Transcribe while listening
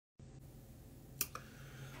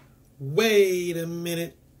Wait a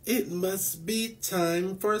minute. It must be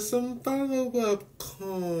time for some follow-up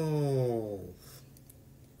calls.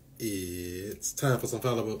 It's time for some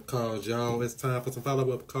follow-up calls, y'all. It's time for some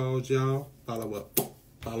follow-up calls, y'all. Follow up.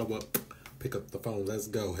 Pick up the phone. Let's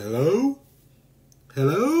go. Hello?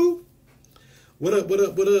 Hello? What up, what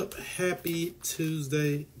up, what up? Happy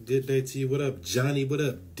Tuesday. Good day to you. What up, Johnny? What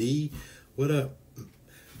up, D? What up,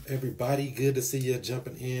 everybody? Good to see you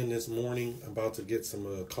jumping in this morning. I'm about to get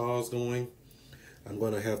some calls going. I'm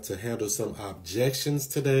going to have to handle some objections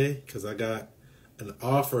today because I got an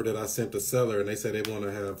offer that I sent the seller, and they said they want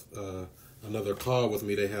to have another call with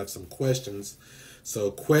me. They have some questions. So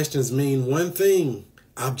questions mean one thing,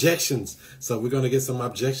 objections. So we're going to get some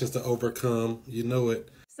objections to overcome. You know it.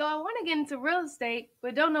 So I want to get into real estate,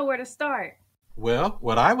 but don't know where to start. Well,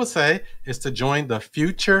 what I would say is to join the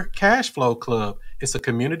Future Cash Flow Club. It's a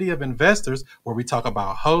community of investors where we talk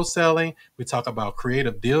about wholesaling, we talk about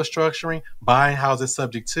creative deal structuring, buying houses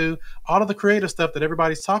subject to, all of the creative stuff that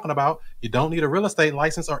everybody's talking about. You don't need a real estate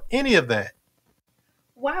license or any of that.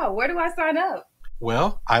 Wow, where do I sign up?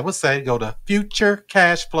 Well, I would say go to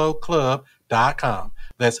futurecashflowclub.com.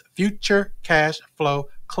 That's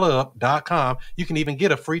futurecashflowclub.com. You can even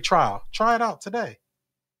get a free trial. Try it out today.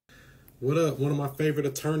 What up? One of my favorite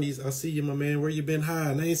attorneys. I see you, my man. Where you been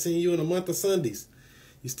hiding? I ain't seen you in a month of Sundays.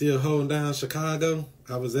 You still holding down Chicago?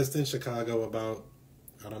 I was just in Chicago about,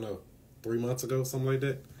 3 months ago, something like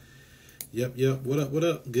that. Yep. What up? What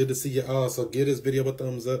up? Good to see you all. So give this video a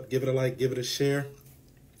thumbs up. Give it a like. Give it a share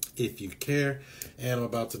if you care. And I'm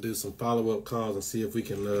about to do some follow-up calls and see if we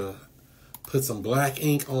can put some black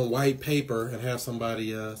ink on white paper and have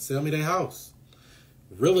somebody sell me their house.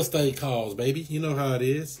 Real estate calls, baby. You know how it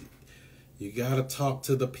is. You got to talk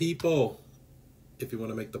to the people if you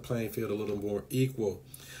want to make the playing field a little more equal.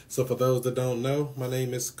 So for those that don't know, my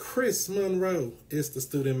name is Chris Monroe. It's the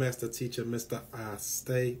student master teacher, Mr. I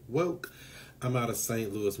Stay Woke. I'm out of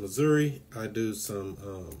St. Louis, Missouri. I do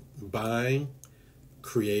some buying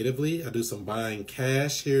creatively. I do some buying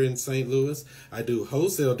cash here in St. Louis. I do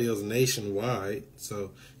wholesale deals nationwide. So,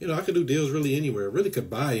 I could do deals really anywhere. Really could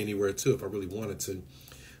buy anywhere too if I really wanted to.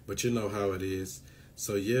 But you know how it is.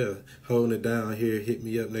 So, yeah, holding it down here. Hit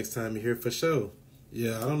me up next time you're here for sure.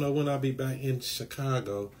 Yeah, I don't know when I'll be back in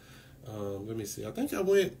Chicago. Let me see. I almost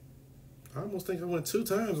think I went 2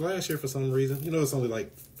 times last year for some reason. It's only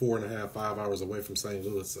like 4.5, 5 hours away from St.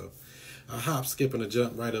 Louis. So, I hop, skip, and a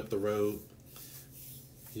jump right up the road.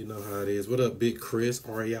 You know how it is. What up, Big Chris?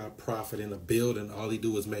 REI Profit in the building. All he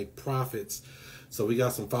do is make profits. So, we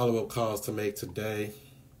got some follow-up calls to make today.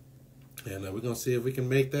 And we're going to see if we can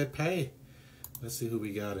make that pay. Let's see who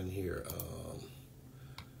we got in here.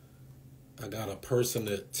 I got a person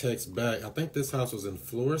that texts back. I think this house was in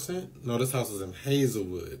Florissant. No, this house was in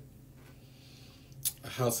Hazelwood. A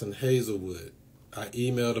house in Hazelwood. I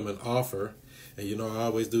emailed him an offer. And I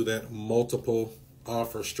always do that multiple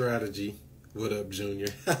offer strategy. What up, Junior?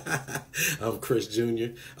 I'm Chris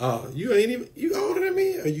Jr. You older than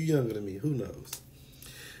me or you younger than me? Who knows?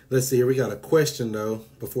 Let's see here. We got a question, though,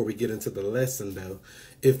 before we get into the lesson, though.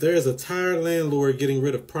 If there is a tired landlord getting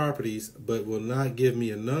rid of properties but will not give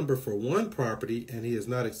me a number for one property and he has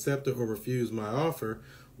not accepted or refused my offer,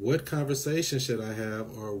 what conversation should I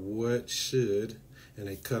have or what should, and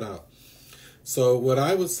they cut out. So what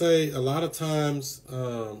I would say a lot of times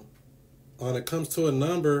when it comes to a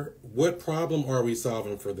number, what problem are we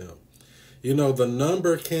solving for them? The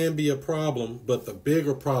number can be a problem, but the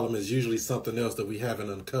bigger problem is usually something else that we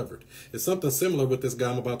haven't uncovered. It's something similar with this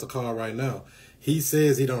guy I'm about to call right now. He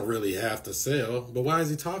says he don't really have to sell, but why is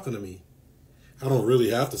he talking to me? I don't really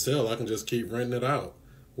have to sell. I can just keep renting it out.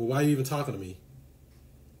 Well, why are you even talking to me?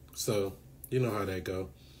 So, you know how that go.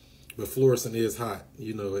 But Florissant is hot.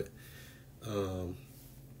 You know it.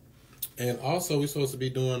 And also, we're supposed to be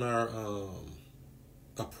doing our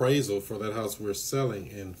appraisal for that house we're selling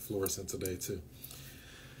in Florissant today too.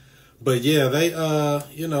 But yeah, they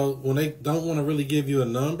when they don't want to really give you a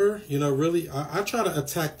number, really I try to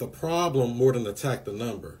attack the problem more than attack the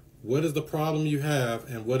number. What is the problem you have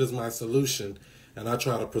and what is my solution? And I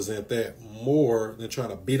try to present that more than trying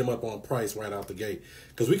to beat them up on price right out the gate,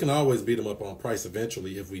 because we can always beat them up on price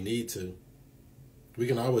eventually if we need to. We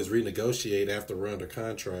can always renegotiate after we're under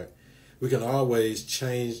contract. We can always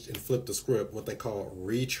change and flip the script, what they call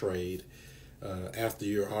retrade, after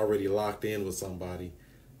you're already locked in with somebody.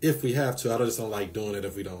 If we have to, I just don't like doing it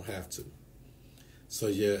if we don't have to. So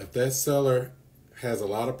yeah, if that seller has a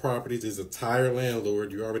lot of properties, he's a tired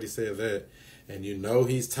landlord, you already said that, and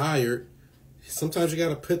he's tired, sometimes you got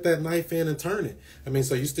to put that knife in and turn it.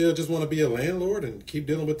 So you still just want to be a landlord and keep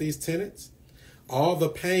dealing with these tenants? all the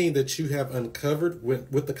pain that you have uncovered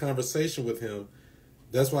with the conversation with him,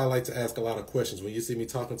 that's why I like to ask a lot of questions. When you see me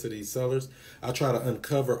talking to these sellers, I try to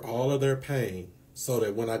uncover all of their pain so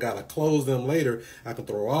that when I got to close them later, I can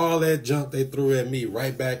throw all that junk they threw at me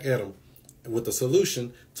right back at them with the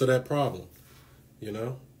solution to that problem, you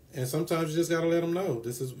know? And sometimes you just got to let them know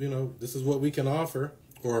this is, this is what we can offer,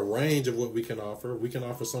 or a range of what we can offer. We can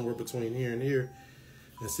offer somewhere between here and here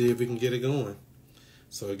and see if we can get it going.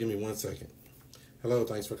 So give me 1 second. Hello,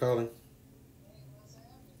 thanks for calling.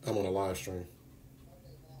 I'm on a live stream.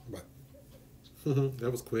 Bye.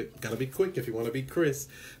 That was quick. Gotta be quick if you want to be Chris.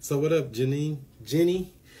 So what up, Jenny?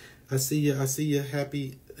 I see you.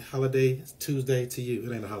 Happy holiday Tuesday to you.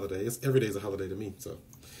 It ain't a holiday. Every day's a holiday to me.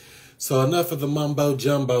 So enough of the mumbo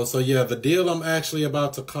jumbo. So yeah, the deal I'm actually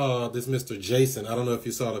about to call this Mr. Jason. I don't know if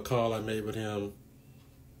you saw the call I made with him.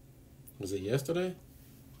 Was it yesterday?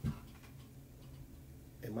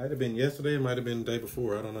 It might have been yesterday. It might have been the day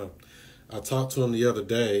before. I don't know. I talked to him the other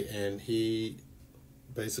day, and he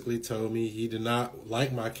basically told me he did not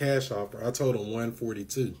like my cash offer. I told him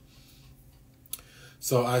 142.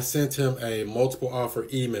 So I sent him a multiple offer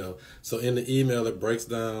email. So in the email, it breaks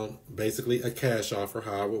down basically a cash offer,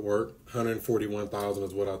 how it would work. 141,000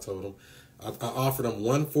 is what I told him. I offered him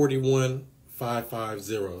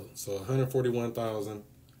 141,550. So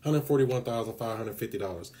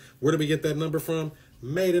 $141,550. Where did we get that number from?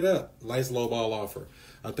 Made it up. Nice lowball offer.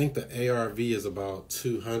 I think the ARV is about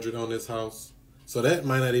 200 on this house. So that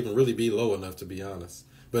might not even really be low enough, to be honest.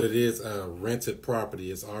 But it is a rented property.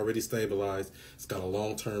 It's already stabilized. It's got a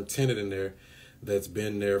long-term tenant in there that's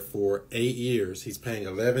been there for 8 years. He's paying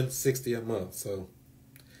 $11.60 a month. So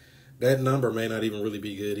that number may not even really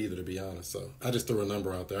be good either, to be honest. So I just threw a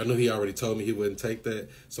number out there. I knew he already told me he wouldn't take that,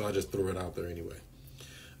 so I just threw it out there anyway.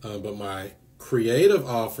 But my creative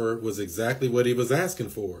offer was exactly what he was asking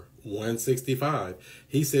for, 165.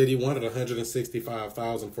 He said he wanted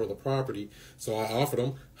 165,000 for the property, so I offered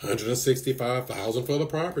him 165,000 for the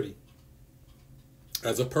property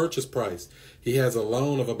as a purchase price. He has a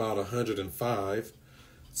loan of about 105,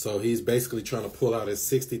 so he's basically trying to pull out his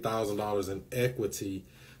 $60,000 in equity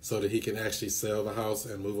so that he can actually sell the house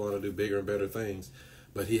and move on and do bigger and better things.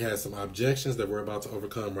 But he has some objections that we're about to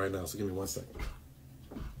overcome right now. So give me 1 second.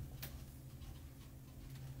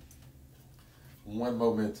 One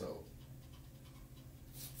momento.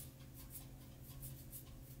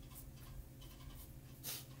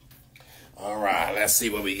 All right, let's see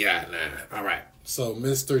what we got now. All right, so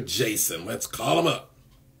Mr. Jason, let's call him up.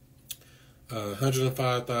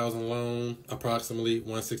 105,000 loan, approximately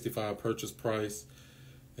 165 purchase price,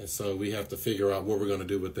 and so we have to figure out what we're going to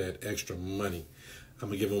do with that extra money. I'm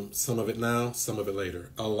gonna give him some of it now, some of it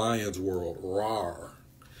later. Alliance World, RAR.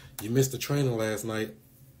 You missed the training last night.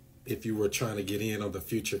 If you were trying to get in on the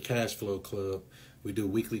Future Cash Flow Club, we do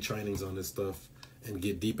weekly trainings on this stuff and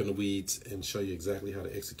get deep in the weeds and show you exactly how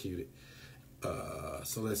to execute it.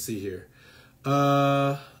 So let's see here.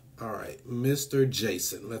 All right, Mr.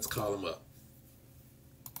 Jason, let's call him up.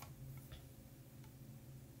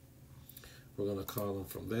 We're going to call him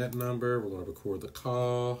from that number. We're going to record the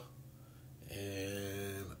call.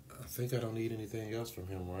 And I think I don't need anything else from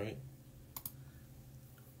him, right?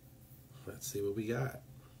 Let's see what we got.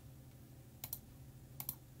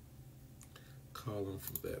 Call him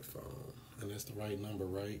from that phone. And that's the right number,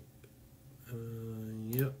 right?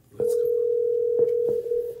 Yep. Let's go.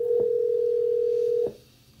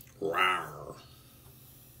 Rawr.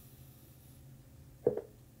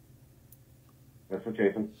 That's for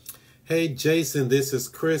Jason. Hey, Jason, this is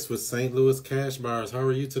Chris with St. Louis Cash Buyers. How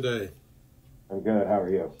are you today? I'm good. How are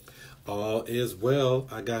you? All is well.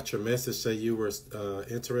 I got your message say you were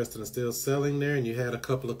interested in still selling there, and you had a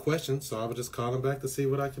couple of questions, so I was just calling back to see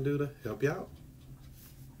what I can do to help you out.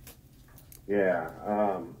 Yeah.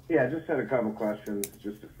 I just had a couple questions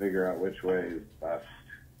just to figure out which way is best,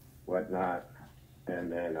 whatnot.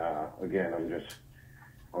 And then, again, I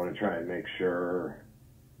want to try and make sure,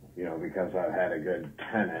 because I've had a good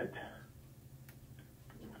tenant,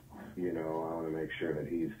 I want to make sure that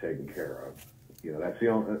he's taken care of. That's the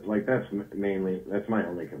only, that's my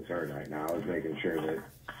only concern right now is making sure that,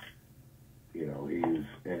 he's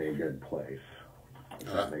in a good place.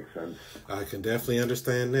 Does that make sense? I can definitely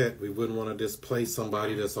understand that. We wouldn't want to displace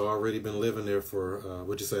somebody that's already been living there for,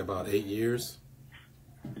 what'd you say, about 8 years?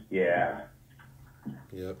 Yeah.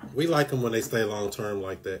 Yep. We like them when they stay long-term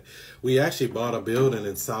like that. We actually bought a building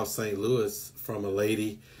in South St. Louis from a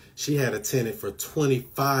lady. She had a tenant for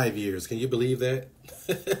 25 years. Can you believe that?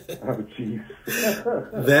 Oh, jeez.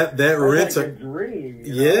 that renter. Like a dream.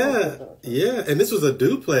 Yeah. And this was a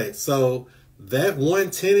duplex. So That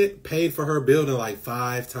one tenant paid for her building like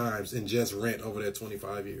 5 times in just rent over that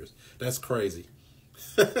 25 years. That's crazy.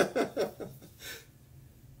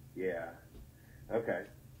 Yeah. Okay.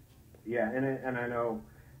 Yeah, and I know,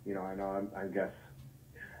 I guess,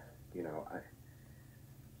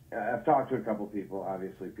 I've talked to a couple people,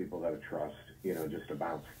 obviously people that I trust, just to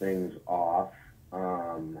bounce things off.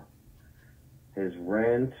 His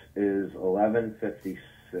rent is $11.56.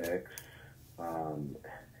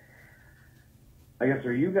 I guess,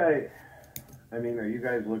 are you guys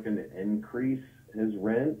looking to increase his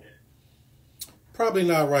rent? Probably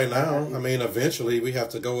not right now. I mean, eventually we have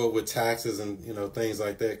to go up with taxes and, things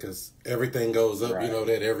like that because everything goes up, Right.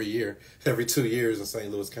 that every year, every 2 years in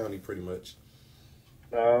St. Louis County pretty much.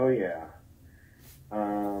 Oh, yeah.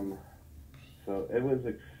 So it was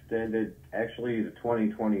extended actually to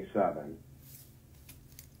 2027.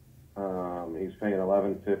 He's paying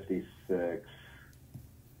 $11.56.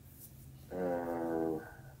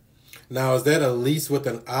 Now, is that a lease with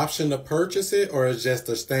an option to purchase it or is just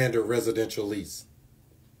a standard residential lease?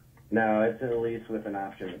 No, it's a lease with an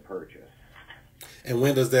option to purchase. And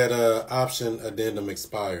when does that option addendum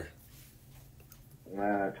expire?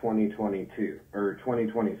 2022 or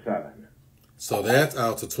 2027. So that's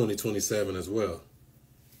out to 2027 as well.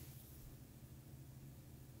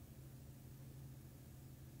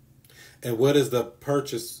 And what is the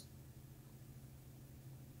purchase?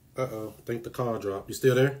 Uh-oh, I think the call dropped. You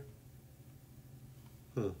still there?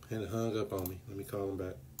 And it hung up on me. Let me call him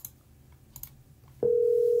back.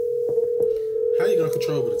 How you gonna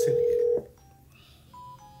control what a tenant get?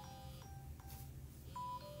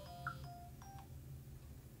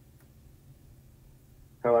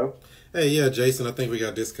 Hello? Hey, yeah, Jason, I think we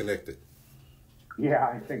got disconnected. Yeah,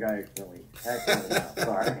 I think I accidentally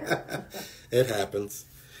sorry. It happens.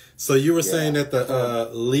 So you were saying that the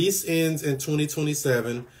lease ends in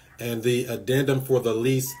 2027 and the addendum for the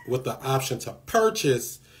lease with the option to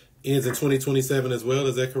purchase ends in 2027 as well.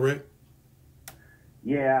 Is that correct?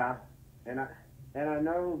 Yeah, and I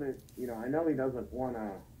know that I know he doesn't want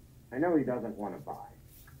to buy.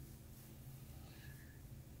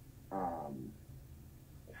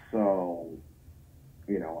 So,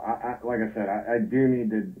 I like I said, I do need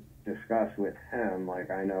to discuss with him.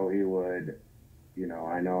 Like I know he would,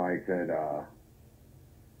 I know I could.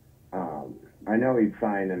 I know he'd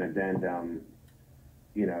sign an addendum,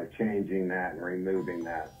 changing that and removing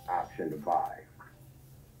that option to buy.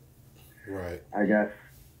 Right. I guess,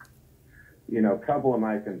 a couple of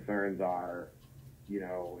my concerns are,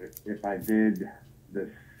 if I did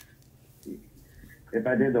this, if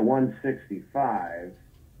I did the 165,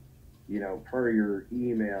 per your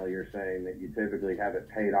email, you're saying that you typically have it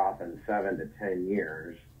paid off in 7 to 10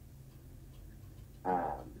 years.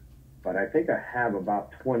 But I think I have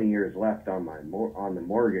about 20 years left on on the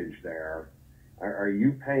mortgage there. Are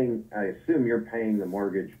you paying? I assume you're paying the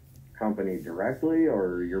mortgage company directly,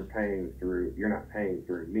 or you're not paying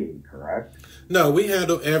through me, correct? No, we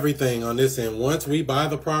handle everything on this end. Once we buy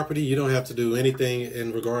the property, you don't have to do anything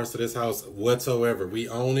in regards to this house whatsoever. We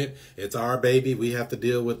own it. It's our baby. We have to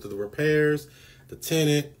deal with the repairs, the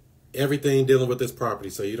tenant, everything dealing with this property.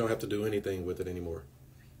 So you don't have to do anything with it anymore.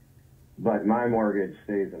 But my mortgage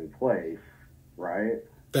stays in place, right?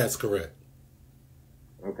 That's correct.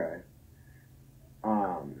 Okay.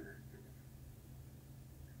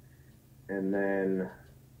 And then,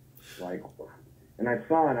 and I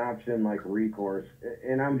saw an option like recourse,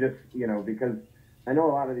 and I'm just, because I know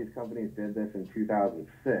a lot of these companies did this in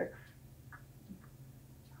 2006,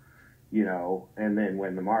 and then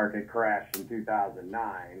when the market crashed in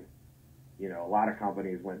 2009, a lot of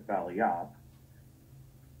companies went belly up.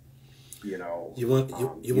 You want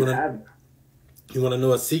to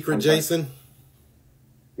know a secret, Jason?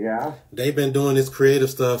 Yeah. They've been doing this creative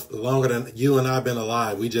stuff longer than you and I've been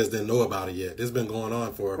alive. We just didn't know about it yet. This has been going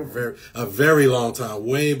on for a very long time,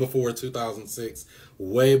 way before 2006,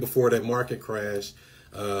 way before that market crash.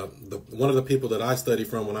 One of the people that I studied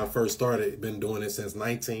from when I first started been doing it since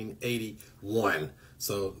 1981.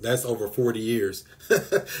 So that's over 40 years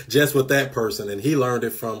just with that person. And he learned it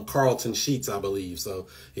from Carlton Sheets, I believe. So,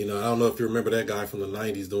 I don't know if you remember that guy from the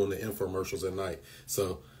 90s doing the infomercials at night.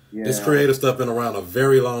 So this creative stuff been around a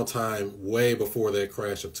very long time, way before that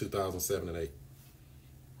crash of 2007 and 8.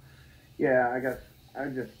 Yeah, I guess I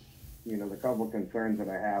just, the couple of concerns that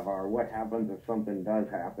I have are what happens if something does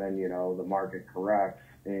happen, the market corrects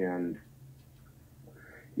and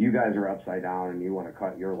you guys are upside down and you want to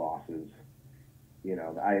cut your losses.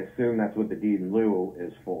 I assume that's what the deed in lieu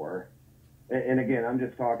is for. And again, I'm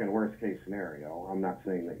just talking worst case scenario. I'm not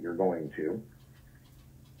saying that you're going to.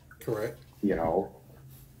 Correct.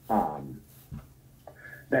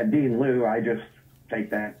 that deed in lieu, I just take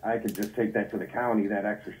that. I could just take that to the county that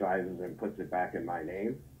exercises and puts it back in my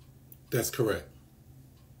name. That's correct.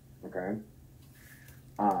 Okay.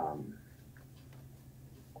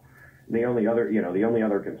 The only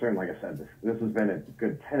other concern, like I said, this has been a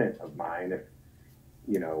good tenant of mine. If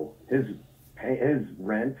his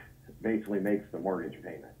rent basically makes the mortgage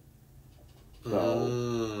payment.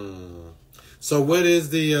 So what is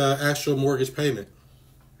the actual mortgage payment?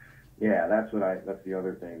 Yeah, that's the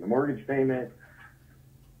other thing. The mortgage payment,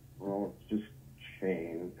 well, it's just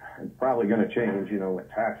changed. It's probably going to change, with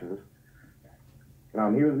taxes.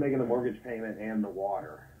 He was making the mortgage payment and the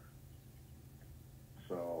water.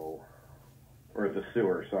 So, or the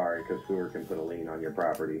sewer, sorry, because sewer can put a lien on your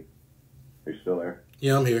property. Are you still there?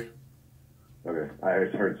 Yeah, I'm here. Okay, I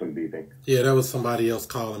just heard some beeping. Yeah, that was somebody else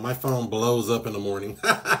calling. My phone blows up in the morning.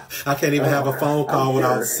 I can't even have a phone call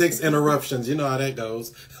without 6 interruptions. You know how that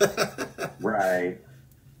goes. Right.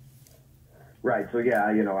 So yeah,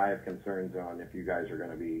 I have concerns on if you guys are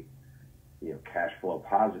going to be, cash flow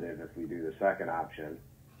positive if we do the second option.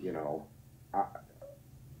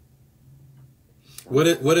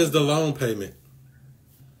 What is the loan payment?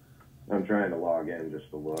 I'm trying to log in just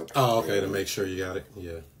to look. Oh, okay, to make sure you got it.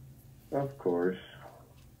 Yeah. Of course.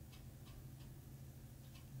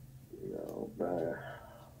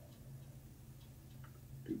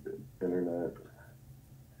 Stupid internet.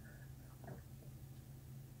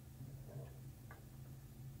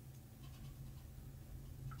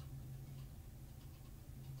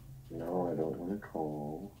 No, I don't want to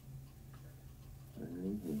call.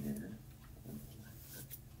 I'm in here.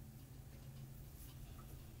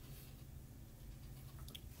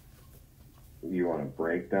 You want a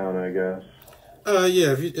breakdown, I guess?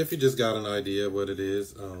 Yeah, if you just got an idea what it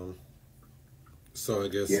is. So I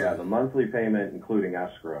guess. Yeah, the monthly payment, including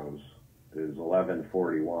escrows, is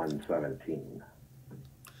 $1141.17.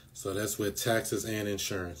 So that's with taxes and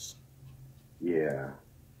insurance. Yeah.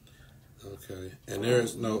 Okay, and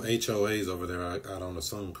there's no HOAs over there. I don't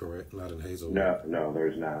assume, correct? Not in Hazelwood. No,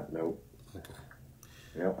 there's not. Nope. Okay.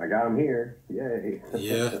 I got them here. Yay.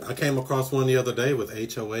 Yeah, I came across one the other day with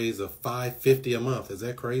HOAs of $550 a month. Is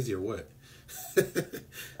that crazy or what? Yeah,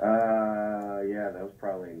 that was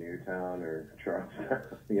probably Newtown or Charlestown.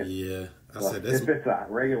 Yeah, I said that's. If it's a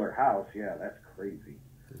regular house, yeah, that's crazy.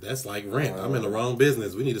 That's like rent. I'm in the wrong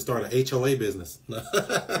business. We need to start an HOA business.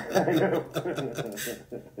 I know.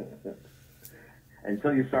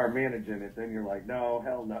 Until you start managing it, then you're like, no,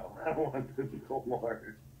 hell no, I don't want this no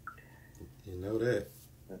more. You know that.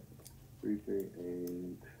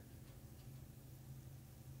 338.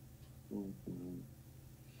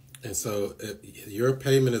 And so your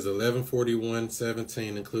payment is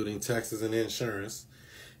 $1141.17, including taxes and insurance.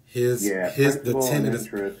 The tenant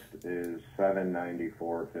interest is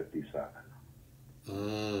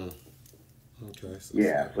 $794.57. Okay.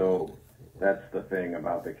 So that's the thing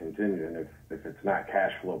about the contingent. If it's not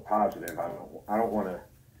cash flow positive, I don't want to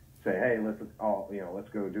say, hey, let's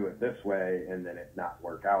go do it this way, and then it not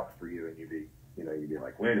work out for you, and you'd be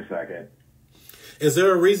like, wait a second. Is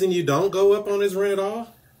there a reason you don't go up on his rent at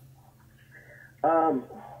all?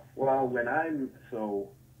 Well,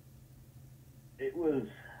 it was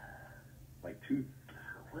like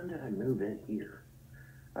when did I move in here?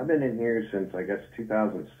 I've been in here since, I guess,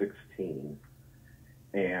 2016,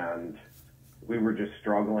 and we were just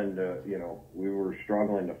struggling to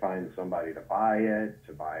find somebody to buy it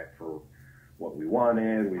for what we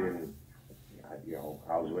wanted. We didn't,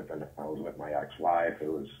 I was with my ex-wife.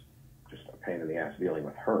 It was just a pain in the ass dealing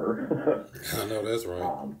with her. I know that's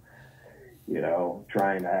right.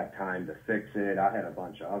 Trying to have time to fix it. I had a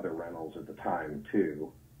bunch of other rentals at the time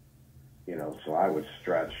too. So I would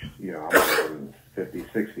stretch, I'm working 50,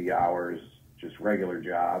 60 hours, just regular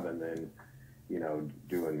job, and then,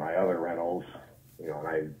 doing my other rentals, and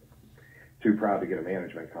I'm too proud to get a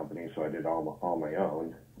management company, so I did all my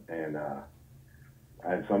own. And I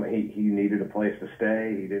had he needed a place to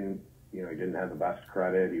stay. He didn't have the best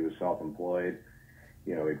credit. He was self-employed.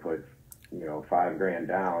 He put, $5,000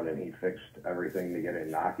 down, and he fixed everything to get it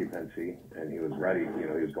in occupancy, and he was ready, he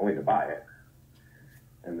was going to buy it.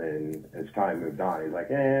 And then as time moved on, he's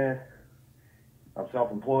like, I'm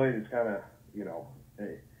self-employed. It's kind of,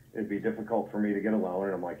 it'd be difficult for me to get a loan.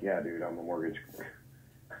 And I'm like, yeah, dude, I'm a mortgage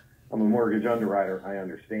underwriter. I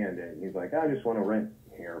understand it. And he's like, I just want to rent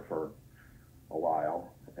here for a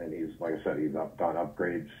while. And he's, like I said, he's done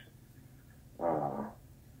upgrades,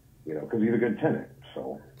 because he's a good tenant.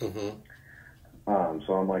 So,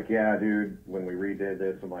 so I'm like, yeah, dude, when we redid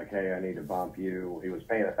this, I'm like, hey, I need to bump you. He was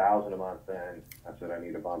paying $1,000 a month then. I said, I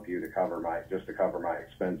need to bump you to cover my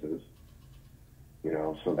expenses,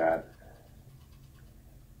 so that,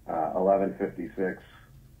 1156,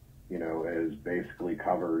 is basically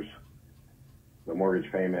covers the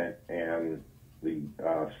mortgage payment and the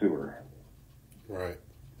sewer. Right.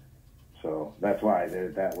 So that's why I did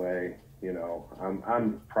it that way.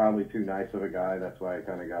 I'm probably too nice of a guy. That's why I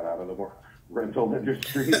kind of got out of the rental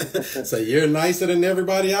industry. So you're nicer than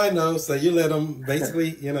everybody I know. So you let them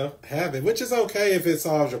basically, have it, which is okay if it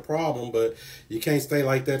solves your problem, but you can't stay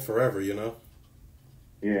like that forever,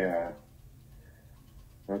 Yeah.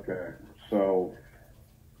 Okay. So,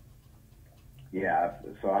 yeah.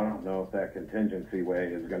 So I don't know if that contingency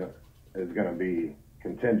way is gonna be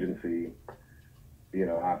contingency.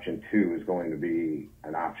 Option 2 is going to be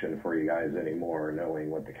an option for you guys anymore, knowing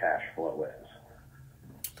what the cash flow is.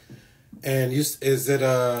 And you said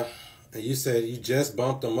you just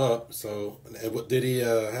bumped him up. So did he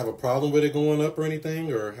have a problem with it going up or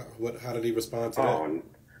anything, or how did he respond to that? Oh,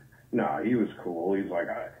 no, he was cool. He's like,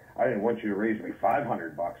 I didn't want you to raise me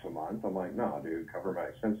 $500 a month. I'm like, no, dude, cover my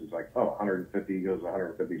expenses. Like, 150 goes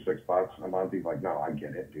 $156 a month. He's like, no, I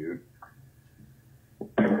get it, dude.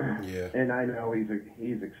 Yeah. And I know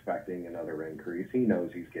he's expecting another increase. He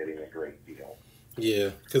knows he's getting a great deal. Yeah,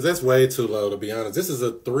 because that's way too low, to be honest. This is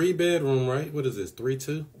a 3-bedroom, right? What is this,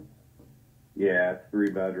 3-2? Yeah,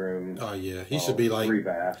 3-bedroom. Oh, yeah. He should be like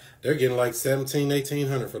 3-bath. They're getting like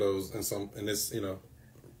 $1,800 for those, and this,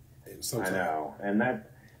 sometimes. I know, and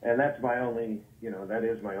that's my only, that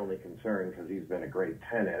is my only concern, because he's been a great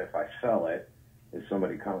tenant. If I sell it, is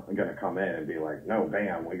somebody going to come in and be like, no,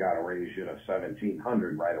 bam, we got to raise you to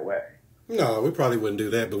 $1,700 right away? No, we probably wouldn't do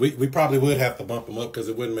that, but we probably would have to bump them up, because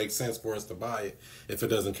it wouldn't make sense for us to buy it if it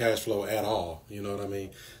doesn't cash flow at all. You know what I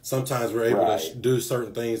mean? Sometimes we're able to do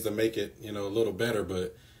certain things to make it, a little better,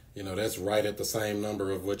 but, that's right at the same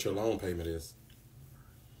number of what your loan payment is.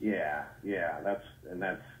 Yeah, that's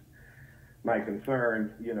my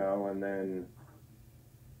concern, and then,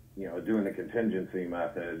 doing the contingency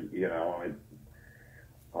method,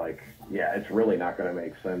 it's really not going to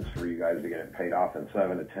make sense for you guys to get it paid off in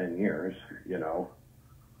 7 to 10 years, Yeah,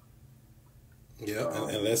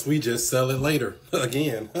 unless we just sell it later.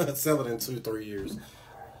 Again, sell it in 2-3 years.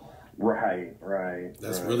 Right.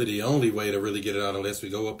 That's really the only way to really get it out, unless we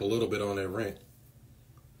go up a little bit on that rent.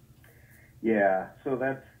 Yeah, so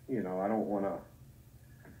that's, I don't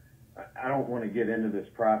want to get into this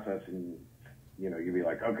process and, you'd be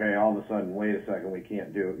like, okay, all of a sudden, wait a second, we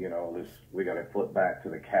can't do it, we got to flip back to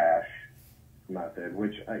the cash method,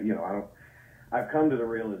 which, I've come to the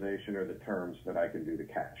realization or the terms that I can do the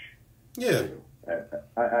cash. Yeah.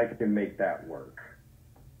 I can make that work,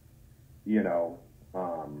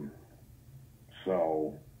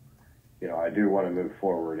 so, I do want to move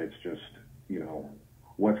forward. It's just,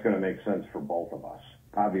 what's going to make sense for both of us.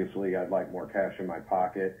 Obviously, I'd like more cash in my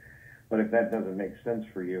pocket, but if that doesn't make sense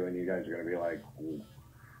for you and you guys are going to be like,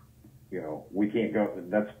 we can't go,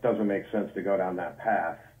 that doesn't make sense to go down that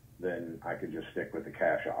path, then I could just stick with the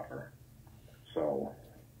cash offer. So.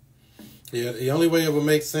 Yeah, the only way it would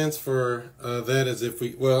make sense for that is if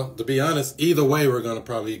to be honest, either way, we're going to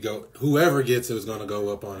probably go, whoever gets it is going to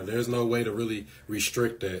go up on it. There's no way to really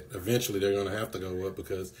restrict that. Eventually, they're going to have to go up,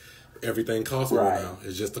 because everything costs more now.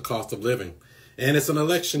 It's just the cost of living. And it's an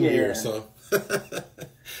election year, so.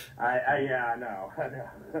 I know.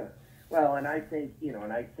 Well, and I think,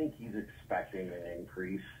 he's expecting an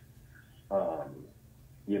increase, and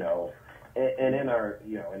in our,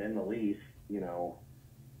 and in the lease,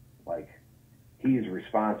 he's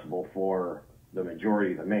responsible for the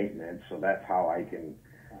majority of the maintenance, so that's how I can,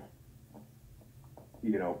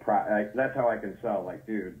 that's how I can sell, like,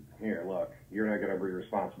 dude, here, look, you're not going to be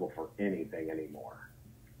responsible for anything anymore,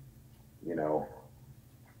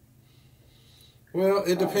 Well,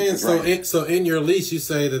 it depends. So in your lease, you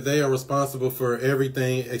say that they are responsible for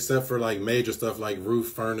everything except for like major stuff like roof,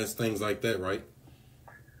 furnace, things like that, right?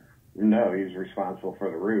 No, he's responsible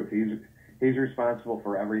for the roof. He's responsible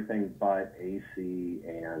for everything but AC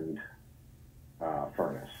and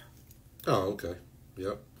furnace. Oh, okay.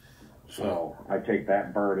 Yep. So I take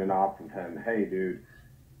that burden off of him. Hey, dude,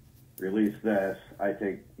 release this. I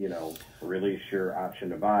take, release your option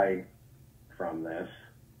to buy from this.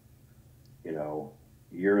 You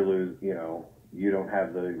don't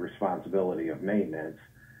have the responsibility of maintenance,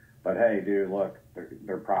 but hey, dude, look,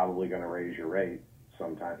 they're probably going to raise your rate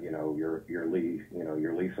sometime, your lease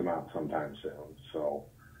amount sometime soon. So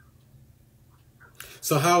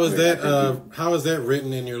how is that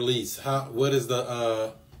written in your lease? What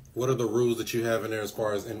are the rules that you have in there as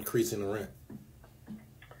far as increasing the rent?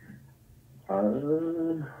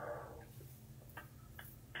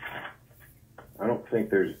 I don't think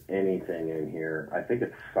there's anything in here. I think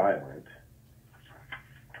it's silent.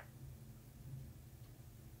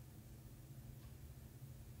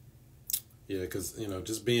 Yeah, because, you know,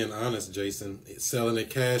 just being honest, Jason, selling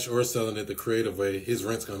it cash or selling it the creative way, his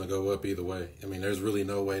rent's going to go up either way. I mean, there's really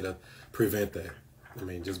no way to prevent that. I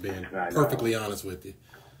mean, just being perfectly honest with you.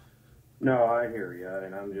 No, I hear you,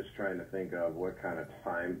 and I'm just trying to think of what kind of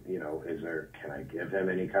time, you know, can I give him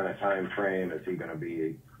any kind of time frame? Is he going to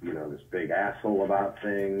be, you know, this big asshole about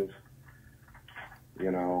things?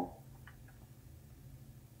 You know?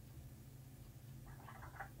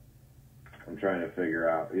 I'm trying to figure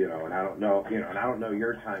out, you know, and I don't know, you know, and I don't know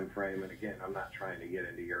your time frame, and again, I'm not trying to get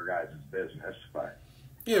into your guys' business, but...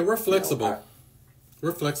 Yeah, we're flexible. You know,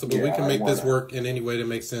 we're flexible. Yeah, we can make this work in any way that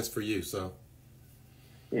makes sense for you, so...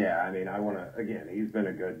 Yeah, I mean, I want to, again, he's been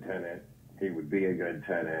a good tenant. He would be a good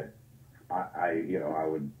tenant. You know, I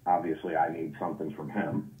would, obviously I need something from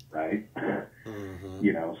him, right? Mm-hmm.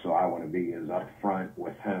 You know, so I want to be as upfront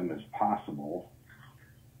with him as possible.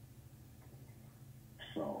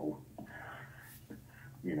 So,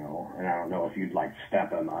 you know, and I don't know if you'd like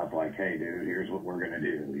step him up, like, hey, dude, here's what we're going to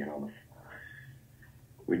do, you know.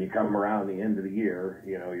 When you come around the end of the year,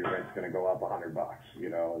 you know, your rent's going to go up $100, you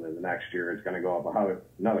know, and then the next year it's going to go up another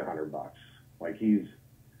 $100. Like he's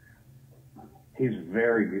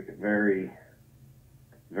very, very,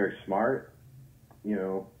 very smart, you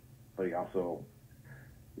know, but he also,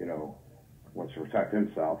 you know, wants to protect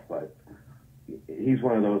himself. But he's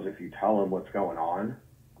one of those, if you tell him what's going on,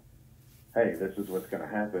 hey, this is what's going to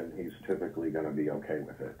happen, he's typically going to be okay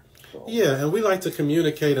with it. So. Yeah, and we like to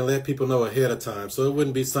communicate and let people know ahead of time. So it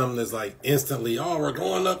wouldn't be something that's like instantly, oh, we're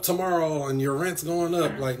going up tomorrow and your rent's going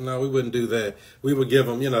up. Like, no, we wouldn't do that. We would give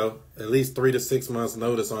them, you know, at least 3 to 6 months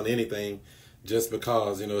notice on anything just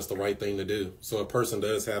because, you know, it's the right thing to do. So a person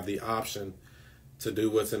does have the option to do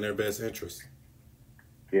what's in their best interest.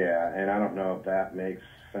 Yeah, and I don't know if that makes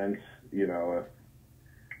sense, you know, if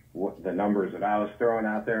what the numbers that I was throwing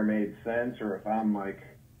out there made sense, or if I'm like,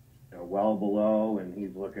 you know, well below and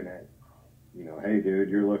he's looking at, you know, hey dude,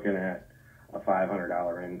 you're looking at a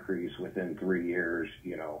 $500 increase within 3 years,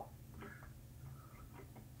 you know,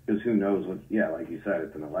 because who knows what, yeah, like you said,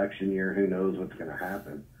 it's an election year, who knows what's going to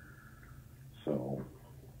happen. So,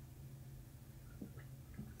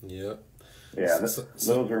 yep. Yeah,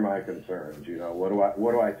 those are my concerns, you know, what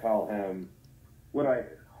do I tell him,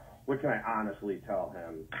 what can I honestly tell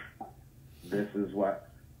him? This is what,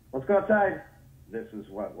 let's go outside. This is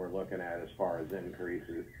what we're looking at as far as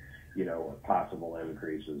increases, you know, possible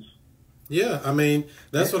increases. Yeah, I mean,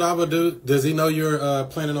 that's what I would do. Does he know you're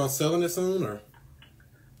planning on selling it soon, or?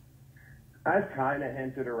 I've kind of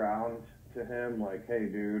hinted around to him, like, hey,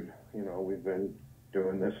 dude, you know, we've been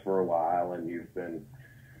doing this for a while, and you've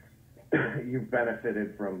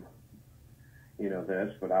benefited from, you know,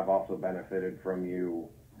 this, but I've also benefited from you,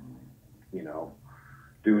 you know,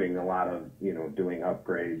 doing a lot of, you know, doing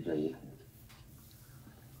upgrades and,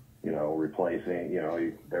 you know, replacing, you know,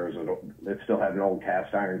 it still had an old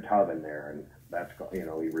cast iron tub in there, and that's, you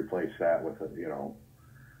know, he replaced that with a, you know,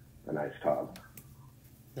 a nice tub.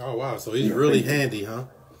 Oh, wow. So he's really handy, huh?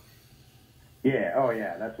 Yeah. Oh,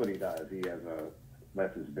 yeah. That's what he does.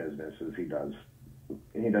 That's his business, is he does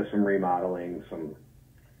some remodeling, some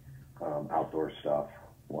outdoor stuff,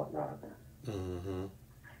 whatnot. Mm-hmm.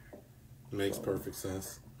 Makes perfect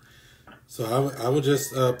sense. So I would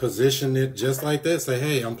just position it just like that. Say,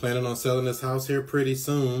 hey, I'm planning on selling this house here pretty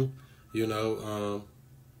soon, you know,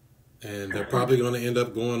 and they're probably going to end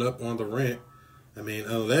up going up on the rent. I mean,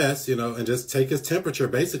 unless, you know, and just take his temperature,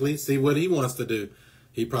 basically, see what he wants to do.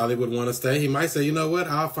 He probably would want to stay. He might say, you know what,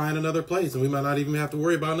 I'll find another place, and we might not even have to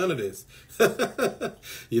worry about none of this.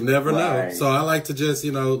 You never know. So I like to just,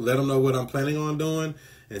 you know, let them know what I'm planning on doing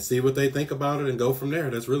and see what they think about it and go from there.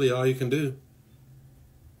 That's really all you can do.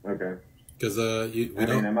 Okay. Because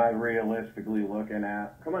am I realistically looking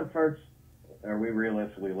at? Come on, first. Are we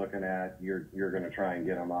realistically looking at you're going to try and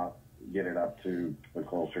get it up to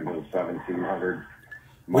closer to the 1,700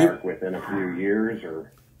 mark within a few years,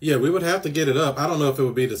 or? Yeah, we would have to get it up. I don't know if it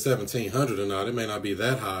would be the 1,700 or not. It may not be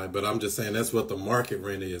that high, but I'm just saying that's what the market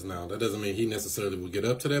rent is now. That doesn't mean he necessarily will get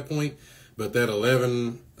up to that point, but that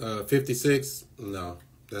 1156, no,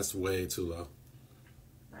 that's way too low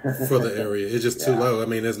for the area. It's just too low. I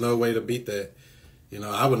mean, there's no way to beat that. You know,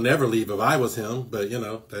 I would never leave if I was him, but, you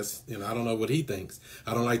know, that's, you know, I don't know what he thinks.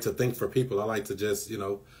 I don't like to think for people. I like to just, you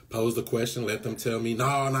know, pose the question, let them tell me, no,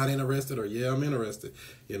 I'm not interested, or yeah, I'm interested.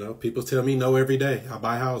 You know, people tell me no every day. I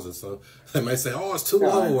buy houses, so they might say, oh, it's too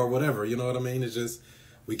low or whatever. You know what I mean? It's just,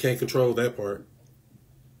 we can't control that part.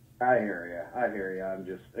 I hear you. I'm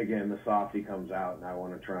just, again, the softy comes out, and I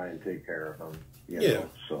want to try and take care of him. You know,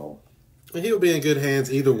 so. And he'll be in good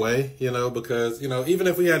hands either way, you know, because, you know, even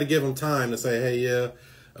if we had to give him time to say, hey,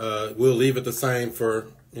 we'll leave it the same for,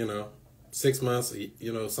 you know, 6 months,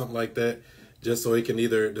 something like that, just so he can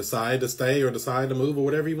either decide to stay or decide to move or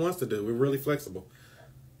whatever he wants to do. We're really flexible.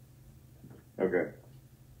 Okay.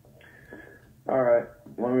 All right.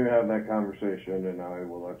 Let me have that conversation, and I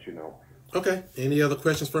will let you know. Okay. Any other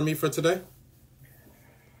questions for me for today?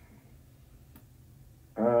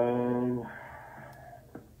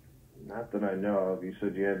 Not that I know of. You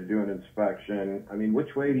said you had to do an inspection. I mean,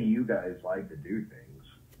 which way do you guys like to do things?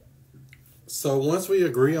 So once we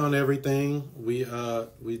agree on everything, we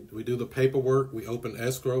do the paperwork. We open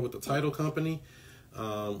escrow with the title company.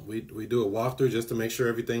 We do a walkthrough just to make sure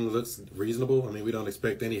everything looks reasonable. I mean, we don't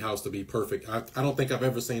expect any house to be perfect. I don't think I've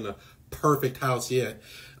ever seen a perfect house yet.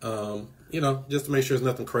 Just to make sure there's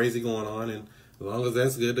nothing crazy going on. And as long as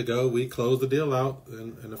that's good to go, we close the deal out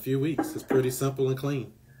in a few weeks. It's pretty simple and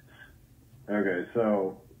clean. Okay,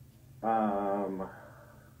 so, all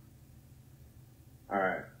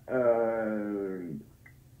right.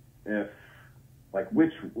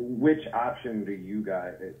 Which option do you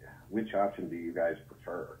guys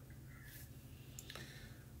prefer?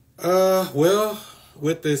 Well,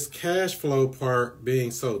 with this cash flow part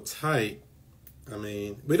being so tight, I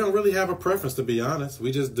mean, we don't really have a preference, to be honest.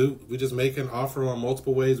 We just make an offer on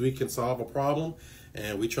multiple ways we can solve a problem,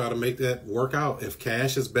 and we try to make that work out. If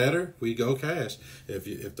cash is better, we go cash.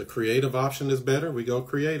 If the creative option is better, we go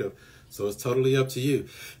creative. So it's totally up to you.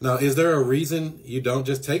 Now, is there a reason you don't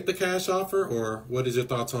just take the cash offer, or what is your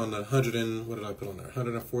thoughts on the what did I put on there?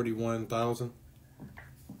 141,000.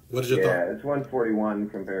 What is your thought? Yeah, it's 141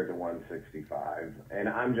 compared to 165, and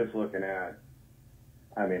I'm just looking at.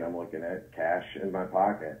 I'm looking at cash in my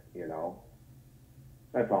pocket.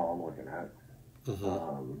 That's all I'm looking at.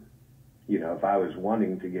 Mm-hmm. If I was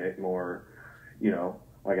wanting to get more,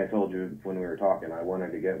 like I told you when we were talking, I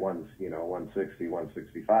wanted to get 160,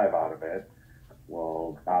 165 out of it.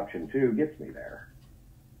 Well, option 2 gets me there.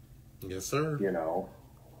 Yes, sir.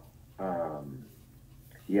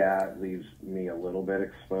 Yeah, it leaves me a little bit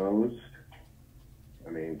exposed. I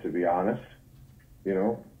mean, to be honest,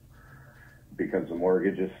 because the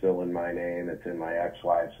mortgage is still in my name, it's in my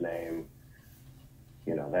ex-wife's name.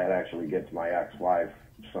 That actually gets my ex-wife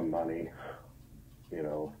some money,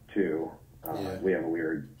 too. Yeah. We have a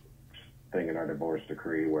weird thing in our divorce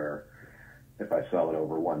decree where if I sell it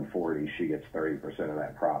over 140, she gets 30% of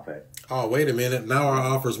that profit. Oh, wait a minute. Now our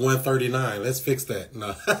offer's 139. Let's fix that.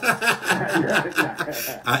 No.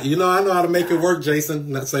 I know how to make it work,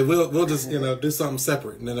 Jason. Not say we'll just, do something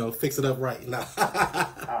seperate and then fix it up right. No.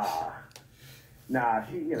 Nah,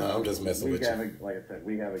 she, No, I'm just messing with you. Like I said,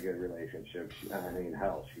 we have a good relationship.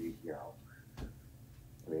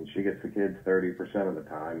 She gets the kids 30% of the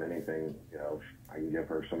time. Anything, I can give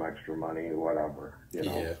her some extra money, whatever,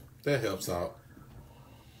 Yeah, that helps out.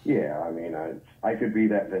 Yeah, I could be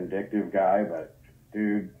that vindictive guy, but,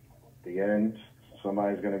 dude, at the end,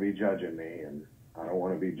 somebody's going to be judging me, and I don't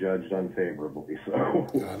want to be judged unfavorably, so.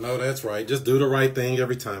 I know that's right. Just do the right thing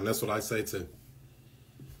every time. That's what I say, too.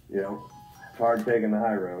 It's hard taking the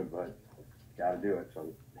high road, but got to do it,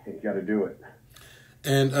 so you got to do it.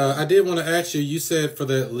 And I did want to ask you, you said for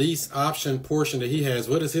the lease option portion that he has,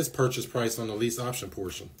 what is his purchase price on the lease option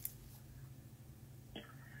portion?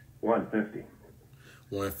 $150.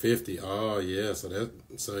 150. Oh, yeah.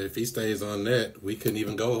 So if he stays on that, we couldn't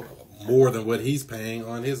even go more than what he's paying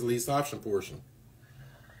on his lease option portion.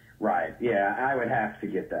 Right. Yeah, I would have to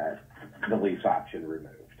get the lease option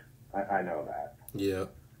removed. I know that. Yeah.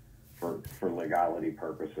 For legality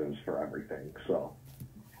purposes, for everything. So.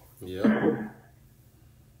 Yeah.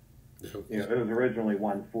 It was originally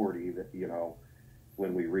 140 that,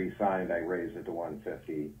 when we re-signed, I raised it to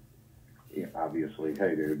 150. Obviously,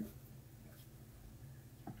 hey, dude.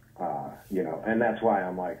 And that's why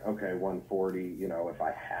I'm like, okay, 140, if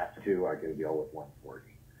I have to, I can deal with 140.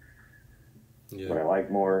 Yeah. Would I like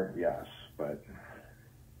more? Yes, but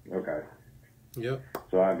okay. Yep.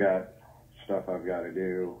 So I've got stuff I've got to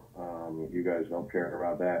do. You guys don't care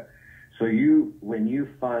about that. So when you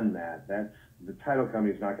fund that, the title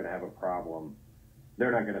company's not going to have a problem.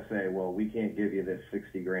 They're not going to say, well, we can't give you this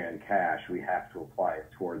 60 grand cash. We have to apply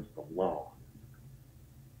it towards the loan.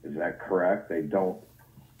 Is that correct? They don't.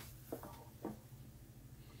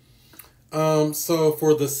 So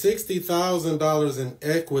for the $60,000 in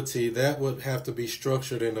equity, that would have to be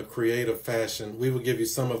structured in a creative fashion. We would give you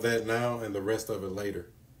some of that now and the rest of it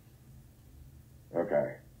later.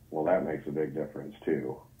 Okay. Well, that makes a big difference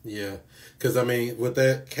too. Yeah. Because, with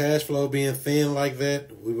that cash flow being thin like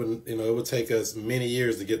that, we wouldn't, it would take us many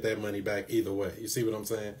years to get that money back either way. You see what I'm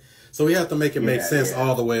saying? So we have to make it make sense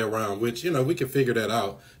all the way around, which, we can figure that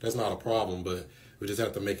out. That's not a problem, but we just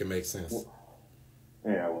have to make it make sense.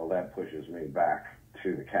 Well, that pushes me back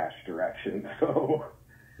to the cash direction. So,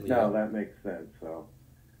 no, that makes sense. So,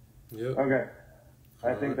 okay.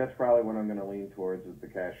 I think that's probably what I'm going to lean towards is the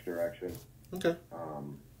cash direction. Okay.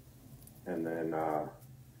 And then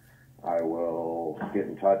I will get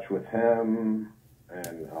in touch with him,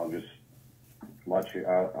 and I'll just let you.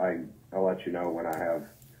 I'll let you know when I have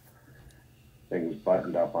things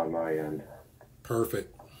buttoned up on my end.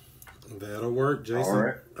 Perfect. That'll work, Jason. All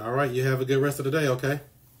right. All right. You have a good rest of the day. Okay.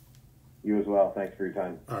 You as well. Thanks for your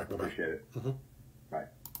time. All right. Bye-bye. Appreciate it. Mm-hmm. Bye.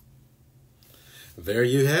 There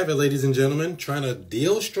you have it, ladies and gentlemen. Trying to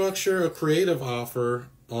deal structure a creative offer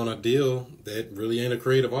on a deal that really ain't a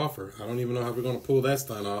creative offer. I don't even know how we're going to pull that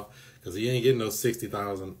stunt off because he ain't getting those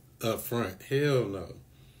 $60,000 up front. Hell no.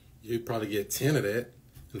 You'd probably get 10 of that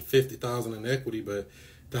and $50,000 in equity, but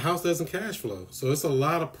the house doesn't cash flow. So it's a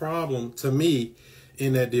lot of problem to me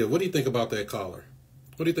in that deal. What do you think about that caller?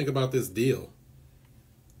 What do you think about this deal?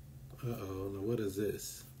 Uh-oh, now what is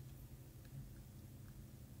this?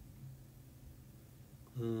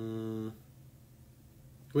 What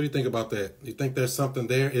do you think about that? You think there's something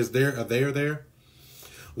there? Is there a there?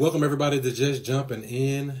 Welcome everybody to Just Jumping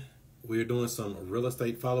In. We're doing some real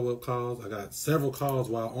estate follow-up calls. I got several calls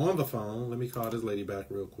while on the phone. Let me call this lady back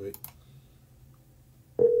real quick.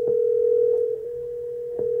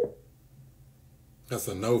 That's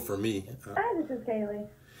a no for me. Hi, this is Kaylee.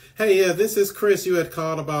 Hey, yeah, this is Chris. You had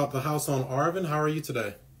called about the house on Arvin. How are you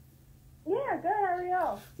today? Yeah, good. How are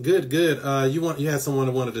y'all? Good. You had someone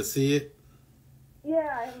that wanted to see it?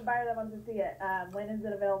 Yeah, I have a buyer that wants to see it. When is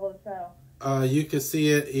it available to show? You could see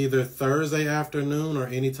it either Thursday afternoon or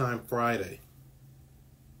anytime Friday.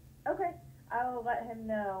 Okay, I will let him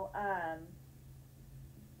know.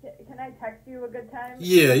 Can I text you a good time?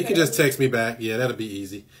 Yeah, you can just text me back. Yeah, that'll be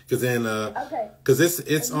easy. Cause then, okay. Cause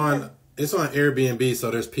it's on Airbnb,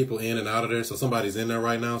 so there's people in and out of there. So somebody's in there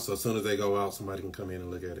right now. So as soon as they go out, somebody can come in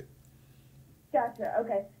and look at it. Gotcha.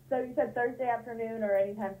 Okay. So you said Thursday afternoon or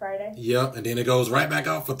anytime Friday? Yep, and then it goes right back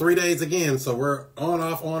out for 3 days again. So we're on,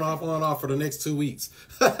 off for the next 2 weeks.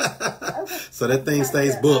 Okay. So that thing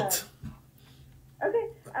stays booked. Okay.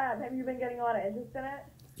 Have you been getting a lot of interest in it?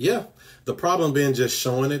 Yeah. The problem being just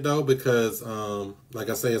showing it, though, because, like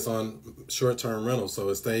I say, it's on short-term rental, so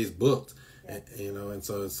it stays booked. Yeah. And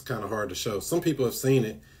so it's kind of hard to show. Some people have seen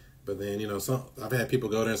it, but then, I've had people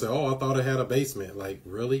go there and say, oh, I thought it had a basement. Like,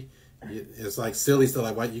 really? It's like silly stuff.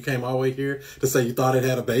 Like, what, you came all the way here to say you thought it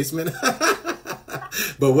had a basement?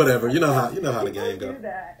 But whatever, you know how the game goes. Do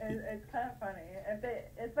that. It's kind of funny,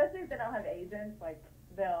 especially if they don't have agents. Like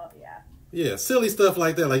Yeah, silly stuff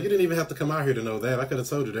like that. Like, you didn't even have to come out here to know that. I could have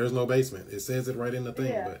told you there's no basement. It says it right in the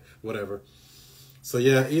thing, but whatever. So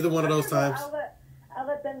yeah, either one of those times. I'll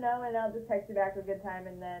let them know, and I'll just text you back a good time,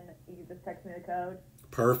 and then you can just text me the code.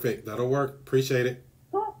 Perfect. That'll work. Appreciate it.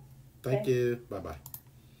 Cool. Thank you. Bye-bye.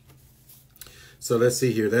 So let's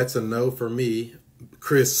see here. That's a no for me.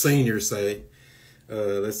 Chris Senior say,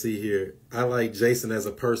 let's see here. I like Jason as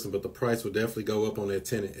a person, but the price would definitely go up on that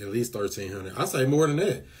tenant, at least $1,300. I say more than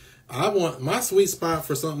that. I want my sweet spot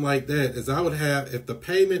for something like that is I would have, if the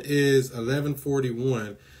payment is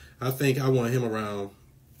 $1,141, I think I want him around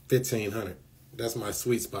 $1,500. That's my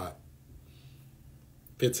sweet spot.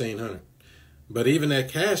 $1,500. But even that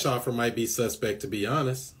cash offer might be suspect, to be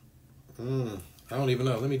honest. I don't even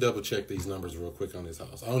know. Let me double check these numbers real quick on this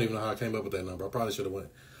house. I don't even know how I came up with that number. I probably should have went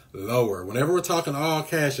lower. Whenever we're talking all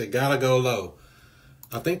cash, it gotta go low.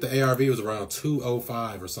 I think the ARV was around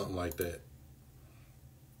 205 or something like that.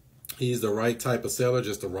 He's the right type of seller,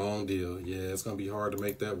 just the wrong deal. Yeah, it's gonna be hard to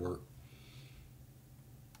make that work.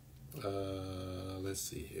 Let's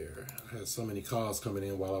see here. I had so many calls coming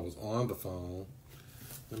in while I was on the phone.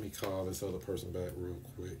 Let me call this other person back real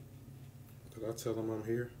quick. Did I tell him I'm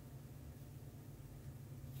here?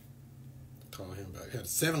 Call him back. I had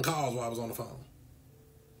 7 calls while I was on the phone.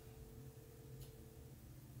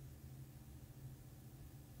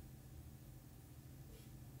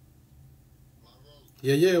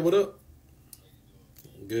 Yeah, what up?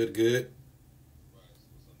 Good.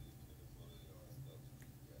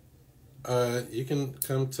 You can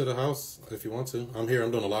come to the house if you want to. I'm here.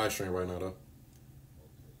 I'm doing a live stream right now, though.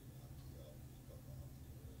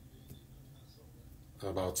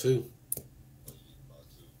 About 2.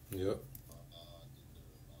 Yep.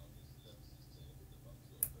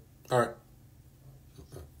 All right.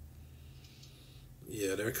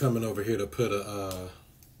 Yeah, they're coming over here to put a,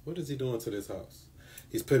 what is he doing to this house?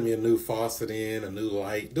 He's putting me a new faucet in, a new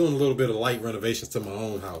light, doing a little bit of light renovations to my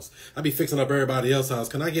own house. I be fixing up everybody else's house.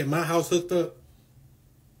 Can I get my house hooked up?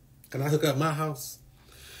 Can I hook up my house?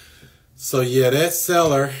 So yeah, that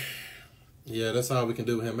seller, yeah, that's all we can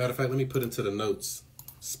do with him. Matter of fact, let me put into the notes.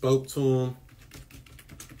 Spoke to him.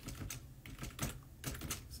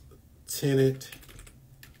 tenant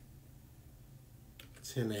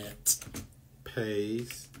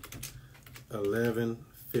pays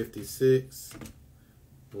 $11.56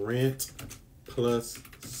 rent plus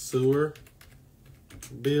sewer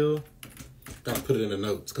bill. Gotta put it in the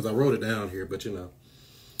notes because I wrote it down here, but you know.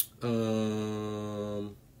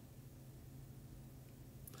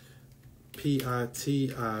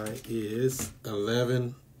 PITI is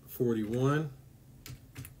 $11.41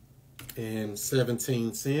 and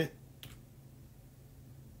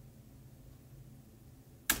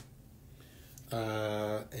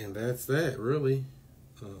that's that really.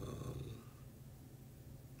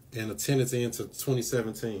 And the tenant's into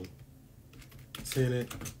 2017.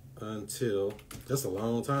 Tenant until, that's a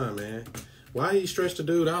long time, man. Why he stretched the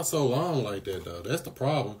dude out so long like that, though? That's the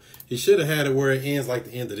problem. He should have had it where it ends like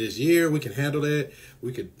the end of this year. We can handle that.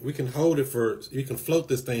 We can hold it for, you can float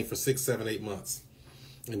this thing for 6, 7, 8 months.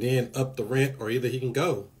 And then up the rent, or either he can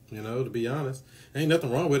go, you know, to be honest. Ain't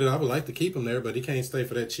nothing wrong with it. I would like to keep him there, but he can't stay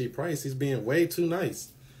for that cheap price. He's being way too nice.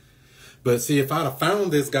 But see, if I'd have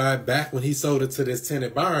found this guy back when he sold it to this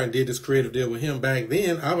tenant buyer and did this creative deal with him back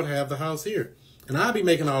then, I would have the house here. And I'd be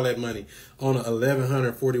making all that money on an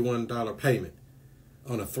 $1,141 payment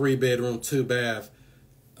on a 3-bedroom, 2-bath,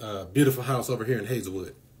 beautiful house over here in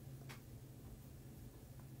Hazelwood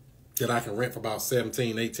that I can rent for about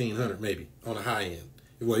 $1,700, $1,800 maybe on the high end.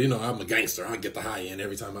 Well, you know, I'm a gangster. I get the high end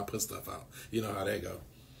every time I put stuff out. You know how that go.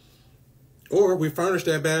 Or we furnish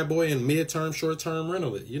that bad boy in mid-term, short-term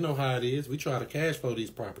rental it. You know how it is. We try to cash flow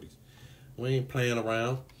these properties. We ain't playing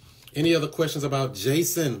around. Any other questions about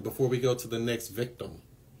Jason before we go to the next victim?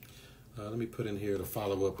 Let me put in here to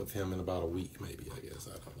follow up with him in about a week, maybe, I guess.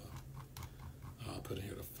 I don't know. I'll put in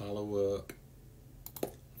here to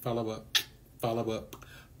follow up.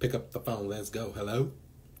 Pick up the phone. Let's go. Hello?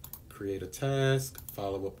 Create a task.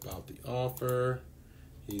 Follow up about the offer.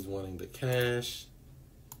 He's wanting the cash.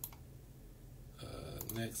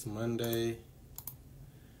 Next Monday.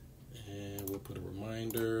 And we'll put a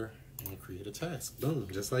reminder and create a task. Boom,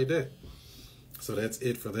 just like that. So that's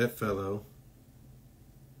it for that fellow.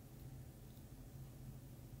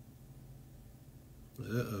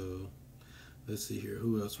 Uh-oh. Let's see here.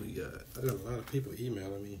 Who else we got? I got a lot of people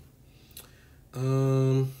emailing me.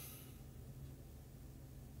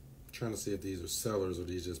 Trying to see if these are sellers or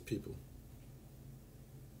these just people.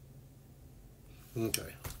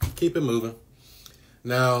 Okay. Keep it moving.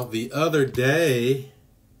 Now, the other day,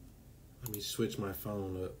 let me switch my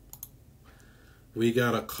phone up. We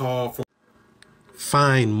got a call from...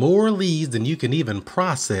 Find more leads than you can even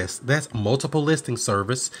process. That's multiple listing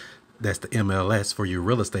service. That's the MLS for your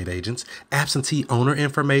real estate agents. Absentee owner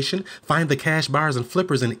information. Find the cash buyers and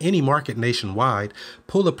flippers in any market nationwide.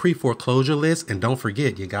 Pull a pre-foreclosure list. And don't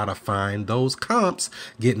forget, you got to find those comps.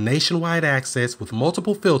 Get nationwide access with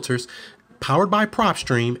multiple filters. Powered by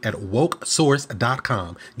PropStream at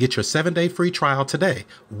wokesource.com. Get your 7-day free trial today.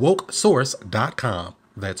 wokesource.com.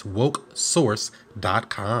 That's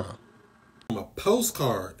wokesource.com. A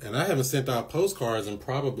postcard, and I haven't sent out postcards in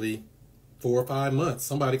probably 4 or 5 months.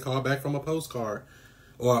 Somebody called back from a postcard,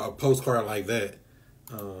 or a postcard like that,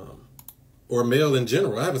 or mail in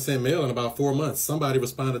general. I haven't sent mail in about 4 months. Somebody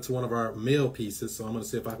responded to one of our mail pieces, so I'm going to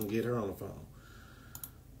see if I can get her on the phone.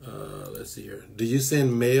 Let's see here. Do you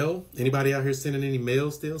send mail? Anybody out here sending any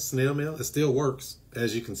mail still? Snail mail? It still works,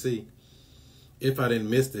 as you can see. If I didn't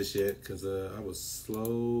miss this yet, because I was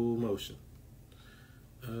slow motion.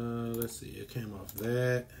 Let's see. It came off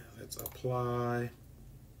that. Let's apply.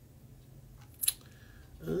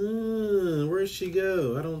 Where'd she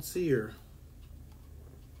go? I don't see her.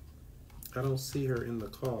 I don't see her in the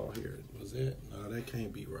call here. Was it? No, that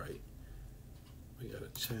can't be right. We gotta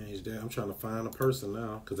change that. I'm trying to find a person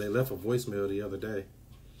now because they left a voicemail the other day.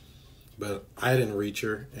 But I didn't reach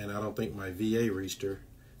her, and I don't think my VA reached her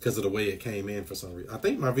because of the way it came in for some reason. I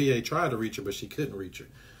think my VA tried to reach her, but she couldn't reach her.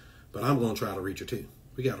 But I'm going to try to reach her too.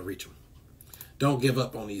 We got to reach them. Don't give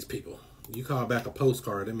up on these people. You call back a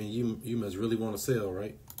postcard, I mean, you must really want to sell,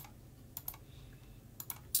 right?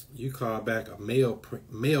 You call back a mail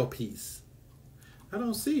piece. I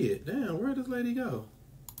don't see it. Damn, where did this lady go?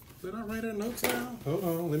 Did I write her notes down? Hold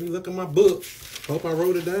on, let me look at my book. Hope I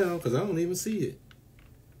wrote it down because I don't even see it.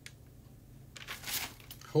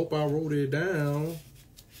 Hope I wrote it down.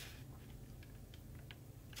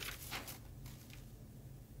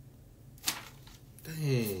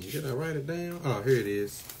 Dang, did I write it down? Oh, here it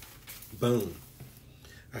is. Boom.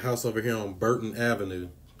 A house over here on Burton Avenue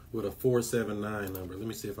with a 479 number. Let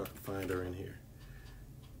me see if I can find her in here.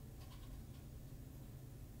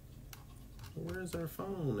 Where's our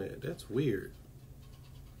phone at? That's weird.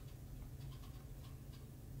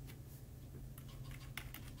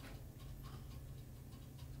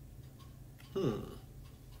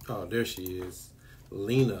 Oh, there she is.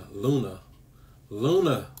 Luna.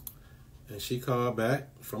 And she called back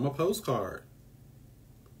from a postcard.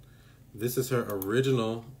 This is her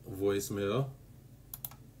original voicemail.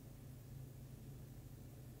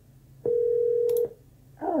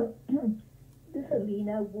 Oh, this is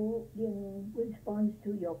Lena Wu in response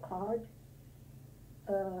to your card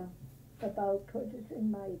about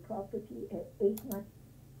purchasing my property at 8-9.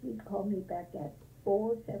 Please call me back at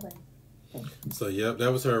 47. So, yep,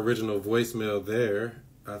 that was her original voicemail there.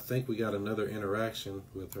 I think we got another interaction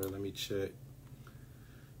with her. Let me check.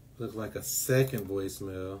 Looks like a second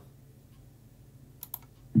voicemail.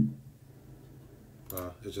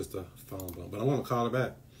 It's just a phone bump. But I want to call her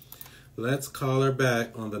back. Let's call her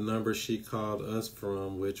back on the number she called us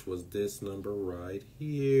from, which was this number right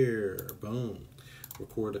here. Boom.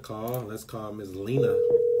 Record the call. Let's call Miss Lena.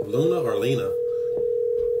 Luna or Lena?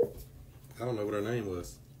 I don't know what her name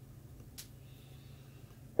was.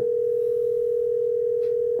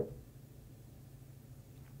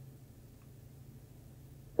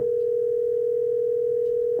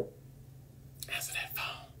 Answer that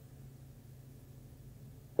phone.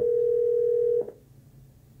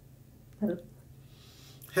 Hello?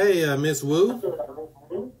 Hey, Miss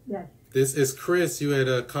Wu. Yes. This is Chris. You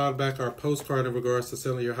had called back our postcard in regards to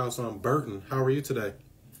selling your house on Burton. How are you today?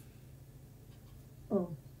 Oh,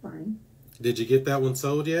 fine. Did you get that one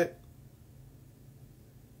sold yet?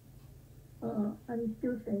 I'm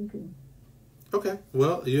still thinking. Okay.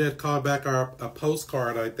 Well, you had called back a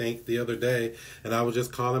postcard, I think, the other day, and I was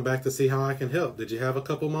just calling back to see how I can help. Did you have a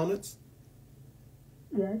couple moments?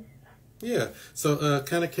 Yes. Yeah. So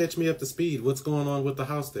kind of catch me up to speed. What's going on with the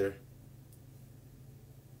house there?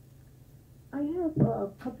 I have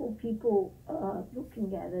a couple people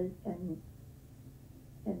looking at it and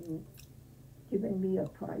giving me a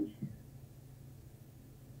price.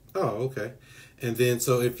 Oh, okay. And then,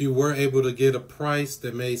 so if you were able to get a price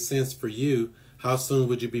that made sense for you, how soon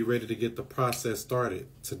would you be ready to get the process started?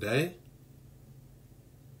 Today?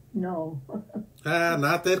 No.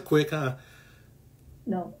 Not that quick, huh?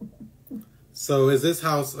 No. So is this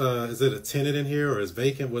house, is it a tenant in here or is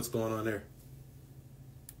vacant? What's going on there?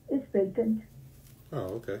 It's vacant.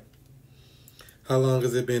 Oh, okay. How long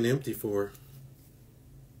has it been empty for?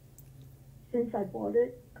 Since I bought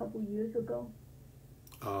it a couple years ago.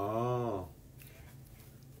 Oh.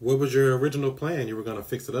 What was your original plan? You were going to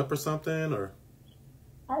fix it up or something, or?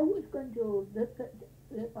 I was going to live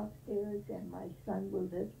upstairs and my son will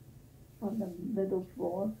live on the middle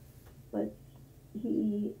floor, but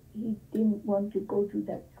he didn't want to go to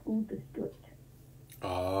that school district.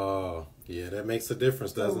 Oh, yeah, that makes a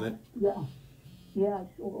difference, doesn't it? Yeah.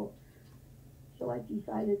 So I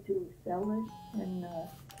decided to sell it, and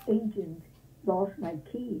agent lost my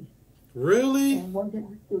keys. Really? And wanted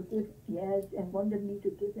me to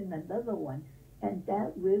give him another one, and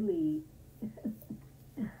that really.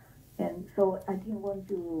 And so I didn't want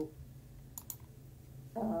to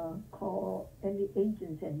call any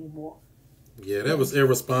agents anymore. Yeah, that was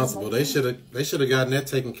irresponsible. They should have gotten that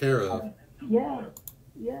taken care of. Yeah.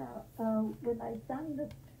 When I signed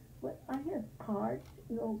it, when I have cards,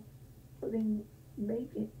 putting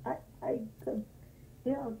maybe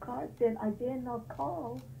there are cards that I dare not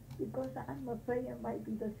call because I'm afraid it might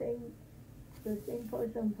be the same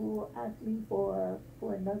person who asked me for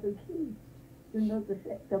another key.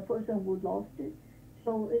 The person who lost it.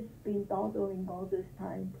 So it's been bothering all this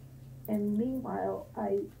time. And meanwhile,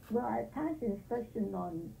 I passed inspection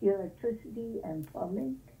on electricity and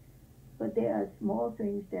plumbing, but there are small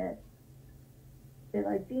things that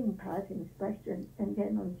I didn't pass inspection. And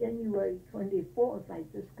then on January 24th, I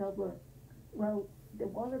discovered, the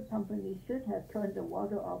water company should have turned the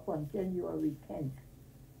water off on January 10th,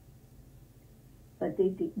 but they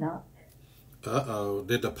did not. Uh-oh.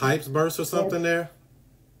 Did the pipes burst or something there?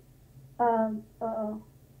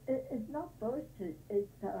 It's not bursted.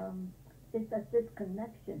 It's a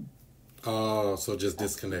disconnection. Oh, so just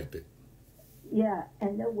disconnected. Yeah,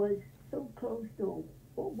 and that was so close to,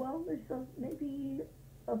 it's maybe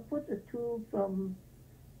a foot or two from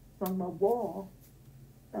a wall.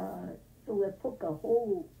 So it took a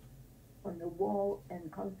hole on the wall,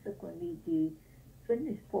 and consequently the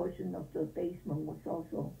finished portion of the basement was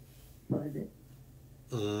also flooded.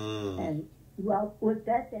 And with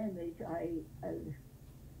that damage, I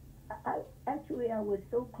was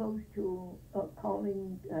so close to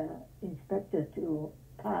calling inspector to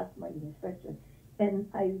pass my inspection, and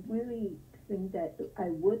I really think that I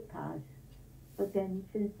would pass, but then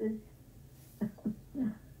since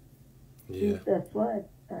the flood,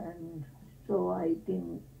 and so I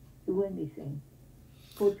didn't do anything.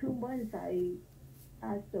 For 2 months, I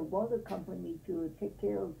asked the water company to take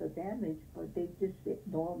care of the damage, but they just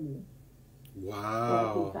ignore me.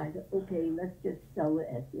 Wow. So I decided, okay, let's just sell it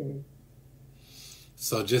as is.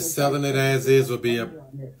 So just selling it as is would be a... money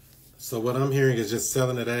on it. So what I'm hearing is just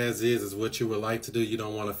selling it as is what you would like to do. You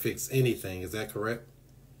don't want to fix anything. Is that correct?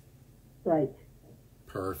 Right.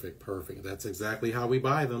 Perfect, perfect. That's exactly how we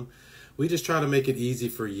buy them. We just try to make it easy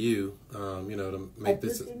for you, you know, to make Have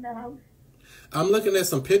this... you seen the house? I'm looking at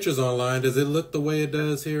some pictures online. Does it look the way it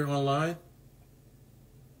does here online?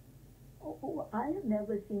 Oh, I have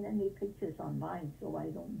never seen any pictures online, so I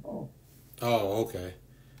don't know. Oh, okay.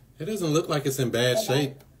 It doesn't look like it's in bad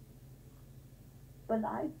shape. But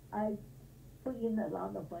I put in a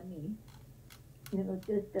lot of money. You know,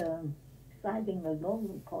 just siding alone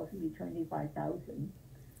would cost me $25,000.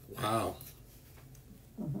 Wow.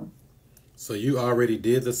 Uh-huh. So you already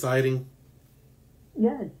did the siding?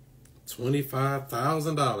 Yes. $25,000.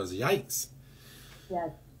 Yikes.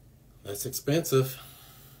 Yes. That's expensive.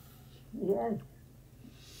 Yes.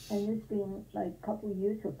 And it's been like a couple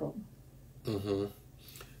years ago. Mm-hmm.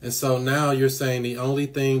 And so now you're saying the only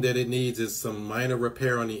thing that it needs is some minor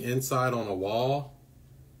repair on the inside on a wall?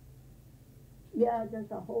 Yeah,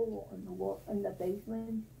 there's a hole in the wall in the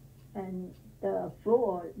basement, and the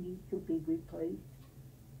floor needs to be replaced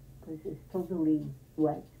because it's totally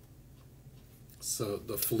wet. So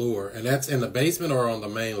the floor, and that's in the basement or on the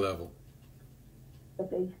main level? The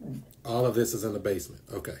basement. All of this is in the basement.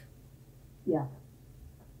 Okay. Yeah.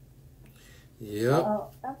 Yep.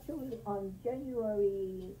 Actually, on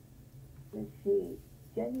January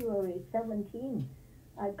 17th,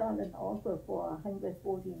 I got an offer for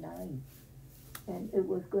 $149, and it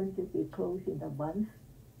was going to be closed in a month,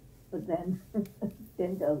 but then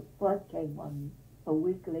then the flood came on a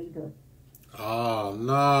week later. Oh,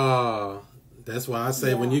 no. That's why I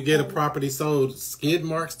say when you get a property sold, skid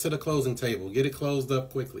marks to the closing table. Get it closed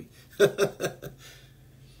up quickly.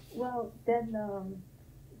 Well, then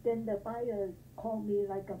the buyer called me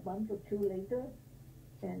like a month or two later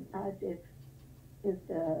and asked if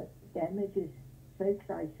the damage is fixed.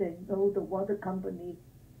 I said, no, the water company.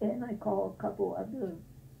 And I called a couple other,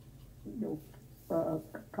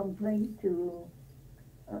 complaints to,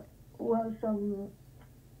 some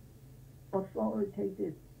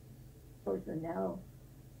authoritative personnel,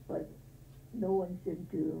 but no one seemed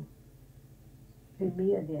to pay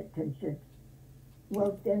me any attention.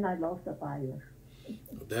 Well, then I lost the buyer.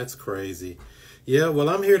 That's crazy. Yeah, well,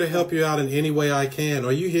 I'm here to help you out in any way I can.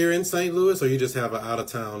 Are you here in St. Louis, or you just have an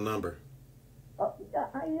out-of-town number?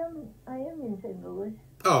 I am in St. Louis.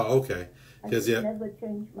 Oh, okay. I never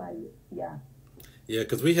changed my, Yeah,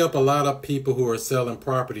 because we help a lot of people who are selling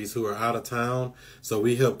properties who are out of town. So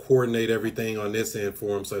we help coordinate everything on this end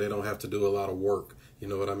for them so they don't have to do a lot of work. You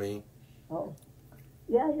know what I mean? Oh,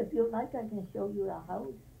 yeah, if you like, I can show you a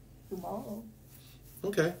house tomorrow.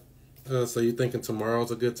 Okay. So you're thinking tomorrow's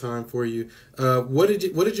a good time for you. What did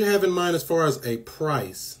you have in mind as far as a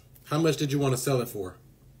price? How much did you want to sell it for?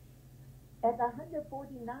 At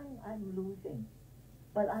 149, I'm losing,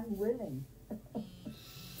 but I'm willing.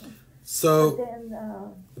 So then,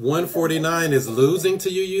 149 is losing to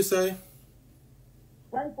you, you say?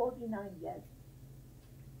 149, yes.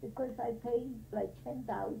 Because I paid like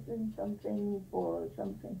 10,000 something for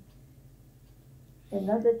something.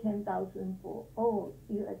 Another 10,000 for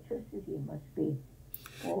electricity must be,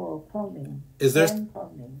 or plumbing. Is there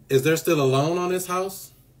still a loan on this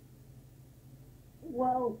house?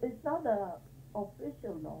 Well, it's not a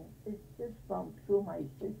official loan. It's just through my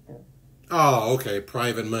sister. Oh, okay,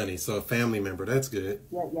 private money. So a family member. That's good.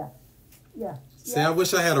 Yeah. See, I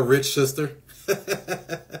wish I had a rich sister.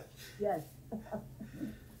 Yes.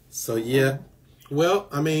 So yeah, well,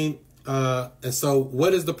 I mean. And so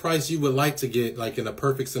what is the price you would like to get, like in a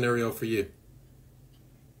perfect scenario for you?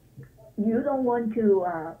 You don't want to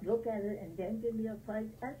look at it and then give me a price?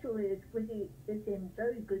 Actually, it's in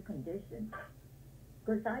very good condition.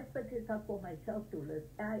 Because I put this up for myself to live.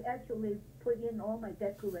 I actually put in all my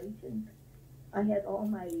decorations. I had all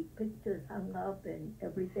my pictures hung up and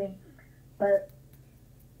everything. But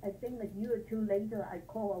I think a year or two later, I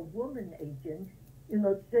call a woman agent,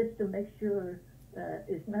 just to make sure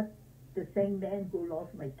it's not the same man who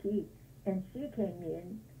lost my key. And she came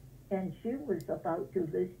in and she was about to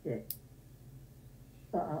list it.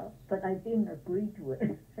 But I didn't agree to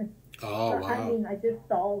it. Oh, wow. I mean, I just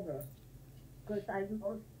stalled her because I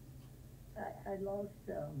lost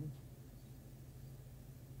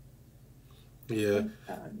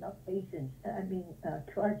not patience. I mean,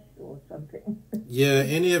 trust or something. Yeah,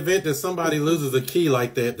 in the event that somebody loses a key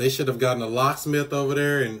like that, they should have gotten a locksmith over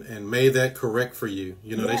there and made that correct for you.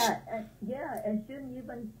 And shouldn't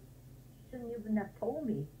even even have told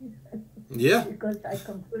me. Yeah. Because I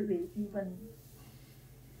completely even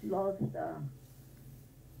lost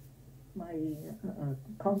my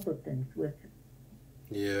confidence with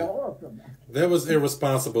all of them. Actually. That was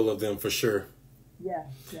irresponsible of them for sure. Yeah,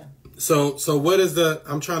 yeah. So what is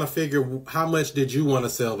I'm trying to figure, how much did you want to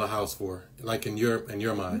sell the house for? Like in your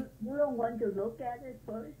mind? You don't want to look at it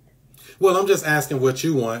first? Well, I'm just asking what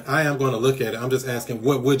you want. I am going to look at it. I'm just asking,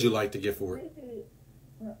 what would you like to get for it? Maybe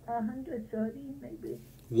 130, maybe.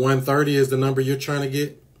 130 is the number you're trying to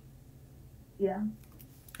get? Yeah.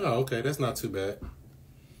 Oh, okay. That's not too bad.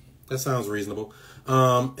 That sounds reasonable.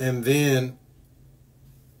 And then,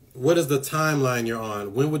 what is the timeline you're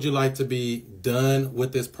on? When would you like to be done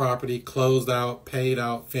with this property, closed out, paid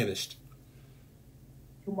out, finished?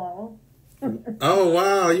 Tomorrow. Oh,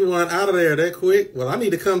 wow. You want out of there that quick? Well, I need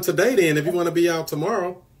to come today then if you want to be out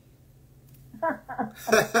tomorrow.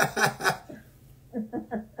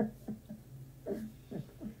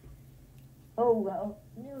 Oh, well,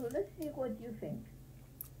 let's see what you think.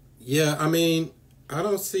 Yeah, I mean, I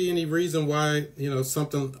don't see any reason why,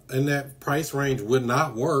 something in that price range would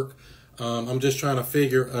not work. I'm just trying to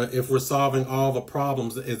figure if we're solving all the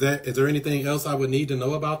problems. Is there anything else I would need to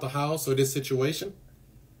know about the house or this situation?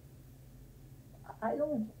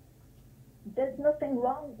 There's nothing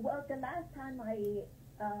wrong. Well, the last time there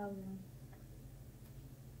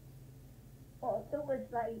was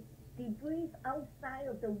like debris outside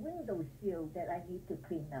of the window sill that I need to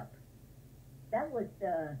clean up. That was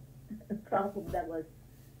the problem that was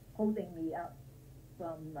holding me up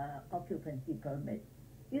from occupancy permit.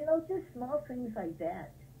 Just small things like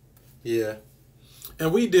that. Yeah.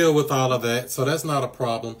 And we deal with all of that, so that's not a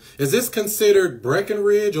problem. Is this considered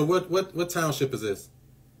Breckenridge, or what township is this?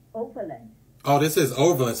 Overland. Oh, this is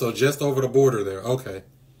Overland, so just over the border there. Okay.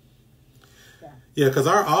 Yeah, because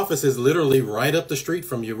our office is literally right up the street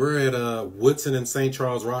from you. We're at Woodson and St.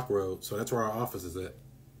 Charles Rock Road, so that's where our office is at.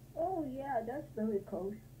 Oh, yeah, that's very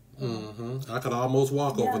close. I could almost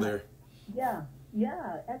walk over there. Yeah,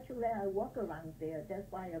 actually I walk around there.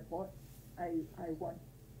 That's why I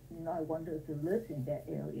wanted to live in that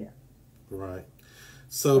area. Right.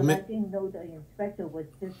 So I didn't know the inspector was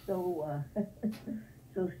just so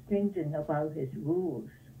so stringent about his rules.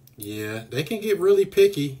 Yeah, they can get really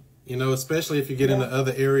picky, especially if you get into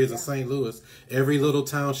other areas of St. Louis. Every little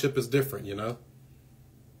township is different,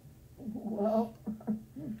 Well,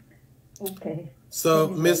 okay. So,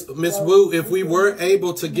 Miss Wu, if we were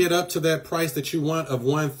able to get up to that price that you want of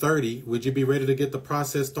 130, would you be ready to get the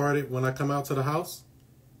process started when I come out to the house?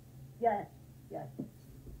 Yes.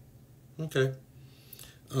 Okay.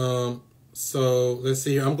 So let's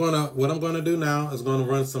see here. What I'm gonna do now is gonna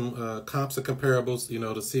run some comps and comparables,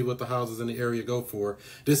 to see what the houses in the area go for.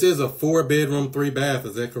 This is a 4-bedroom, 3-bath.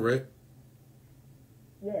 Is that correct?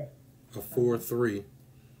 Yes. A 4-3.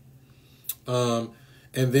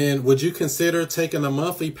 And then, would you consider taking a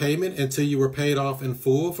monthly payment until you were paid off in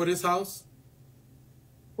full for this house?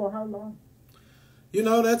 For how long?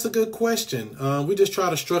 That's a good question. We just try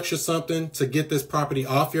to structure something to get this property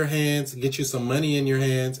off your hands, get you some money in your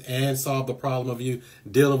hands, and solve the problem of you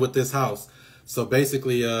dealing with this house. So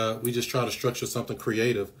basically, we just try to structure something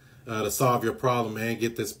creative to solve your problem and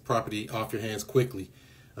get this property off your hands quickly.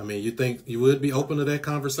 I mean, you think you would be open to that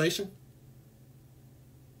conversation?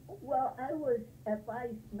 Well, I was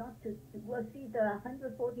advised not to. Well, see, the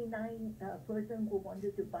 149 person who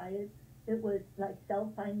wanted to buy it, it was like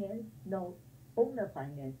self-finance, no, owner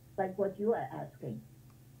finance, like what you are asking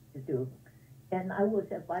to do. And I was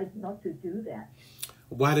advised not to do that.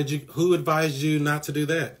 Who advised you not to do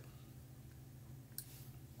that?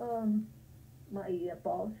 My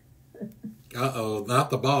boss. Uh-oh, not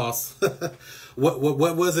the boss. What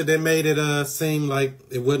was it that made it seem like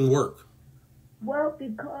it wouldn't work? Well,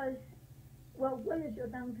 what is your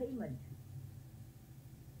down payment?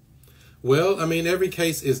 Well, I mean, every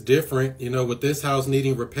case is different. With this house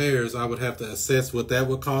needing repairs, I would have to assess what that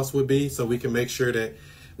would cost would be so we can make sure that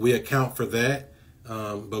we account for that.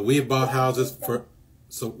 But we've bought houses for...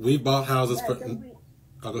 Oh,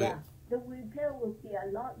 go ahead. The repair will be a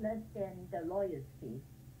lot less than the lawyer's fee.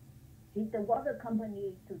 See, the water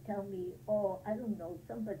company to tell me, I don't know,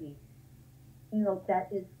 somebody,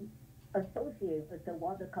 that is associated with the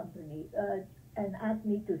water company, and asked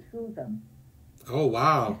me to sue them. Oh,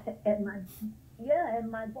 wow. And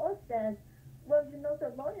my boss said, well,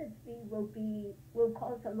 the lawyer's fee will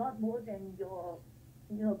cost a lot more than your,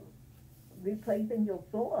 replacing your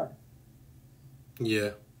floor.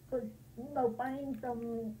 Yeah. Because, buying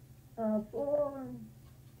some floor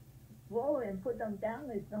and put them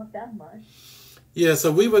down is not that much. Yeah,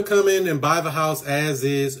 so we would come in and buy the house as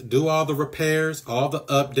is, do all the repairs, all the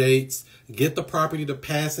updates, get the property to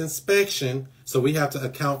pass inspection. So we have to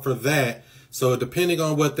account for that. So depending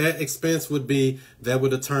on what that expense would be, that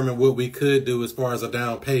would determine what we could do as far as a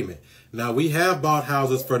down payment. Now, we have bought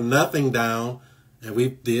houses for nothing down, and we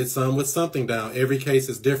did some with something down. Every case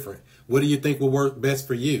is different. What do you think will work best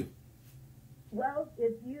for you? Well,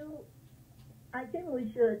 I think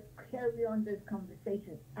we should carry on this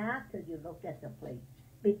conversation after you look at the place,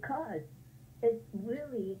 because it's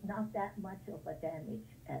really not that much of a damage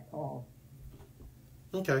at all.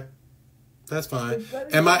 Okay, that's fine.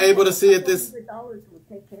 Am I able to see it this? $100 will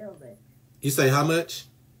take care of it. You say how much?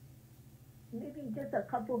 Maybe just a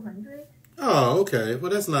couple hundred. Oh, okay.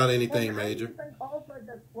 Well, that's not anything major. I even offer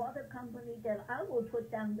the water company that I will put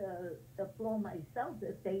down the floor myself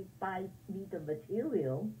if they buy me the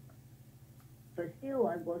material. But still,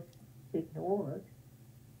 I was ignored.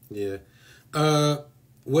 Yeah.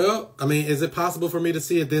 Well, I mean, is it possible for me to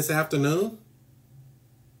see it this afternoon?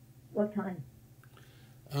 What time?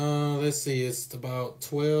 Let's see. It's about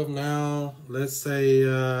 12 now. Let's say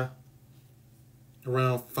around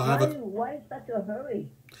 5. Why such a hurry?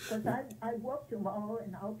 Because I work tomorrow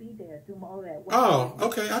and I'll be there tomorrow at 1. Oh,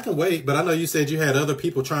 okay. I can wait. But I know you said you had other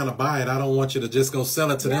people trying to buy it. I don't want you to just go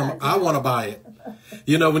sell it to them. I want to buy it.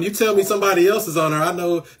 You know, when you tell me somebody else is on there, I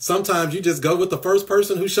know sometimes you just go with the first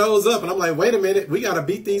person who shows up. And I'm like, wait a minute. We got to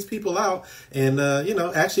beat these people out and,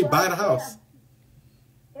 actually buy the house.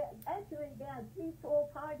 Yeah. Actually, there are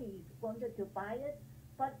 3-4 parties wanted to buy it,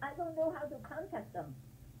 but I don't know how to contact them.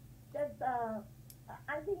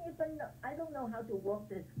 I don't know how to work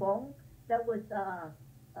this phone. That was a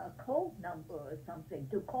code number or something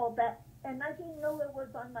to call back, and I didn't know it was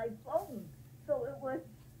on my phone. So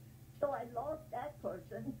I lost that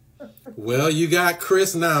person. Well, you got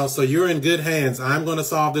Chris now, so you're in good hands. I'm going to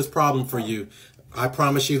solve this problem for you. I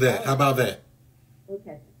promise you that. How about that?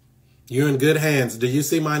 Okay. You're in good hands. Do you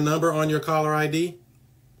see my number on your caller ID?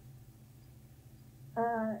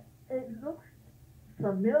 It looks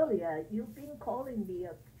familiar. You've been calling me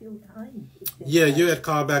a few times. Yeah, you had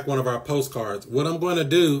called back one of our postcards. What I'm going to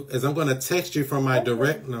do is I'm going to text you from my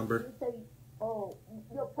direct number. You say,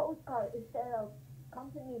 your postcard, is that a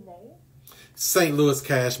company name? St. Louis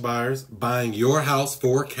Cash Buyers, buying your house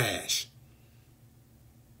for cash.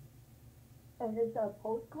 And it's a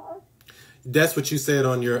postcard? That's what you said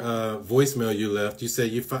on your voicemail you left. You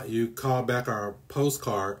said you called back our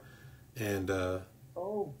postcard and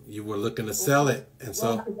you were looking to sell it. And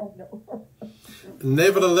so,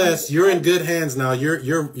 nevertheless, you're in good hands now.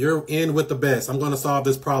 You're in with the best. I'm going to solve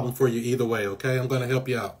this problem for you either way, okay? I'm going to help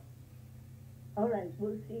you out. All right.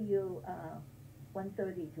 We'll see you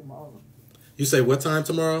 1:30 tomorrow. You say what time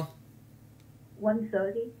tomorrow?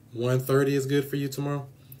 1:30. 1:30 is good for you tomorrow?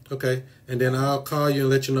 Okay. And then I'll call you and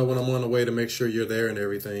let you know when I'm on the way to make sure you're there and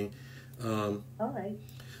everything. All right.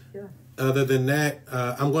 Sure. Other than that,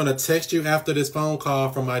 I'm going to text you after this phone call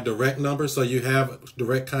from my direct number so you have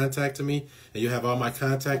direct contact to me and you have all my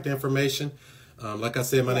contact information. Like I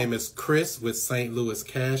said, my name is Chris with St. Louis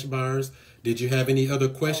Cash Buyers. Did you have any other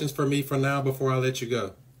questions for me for now before I let you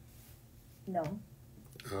go? No.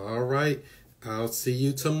 All right. I'll see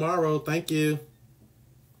you tomorrow. Thank you.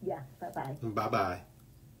 Yeah. Bye-bye. Bye-bye.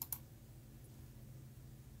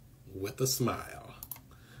 With a smile.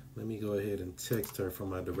 Let me go ahead and text her from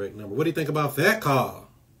my direct number. What do you think about that call?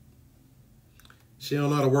 She don't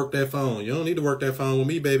know how to work that phone. You don't need to work that phone with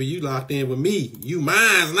me, baby. You locked in with me. You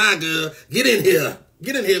mine's not good. Get in here.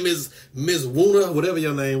 Get in here, Miss Woona, whatever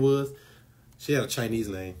your name was. She had a Chinese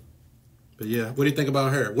name. But yeah, what do you think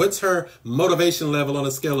about her? What's her motivation level on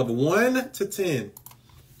a scale of 1 to 10?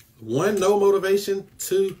 1, no motivation.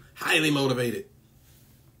 2, highly motivated.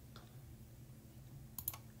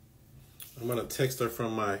 I'm going to text her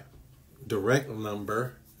from my direct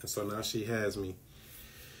number. And so now she has me.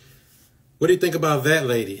 What do you think about that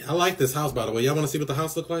lady? I like this house, by the way. Y'all want to see what the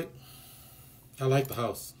house look like? I like the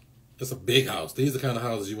house. It's a big house. These are the kind of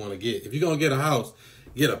houses you want to get. If you're going to get a house,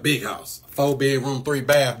 get a big house. 4 bedroom, 3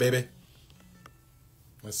 bath, baby.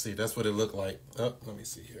 Let's see. That's what it looked like. Oh, let me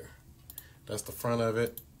see here. That's the front of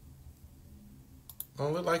it.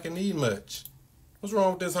 Don't look like it need much. What's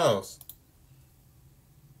wrong with this house?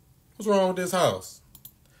 What's wrong with this house?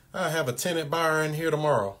 I have a tenant buyer in here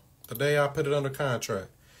tomorrow. The day I put it under contract.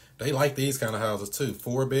 They like these kind of houses too.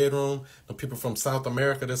 4 bedroom. The people from South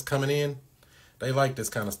America that's coming in, they like this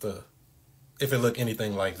kind of stuff. If it look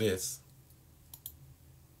anything like this.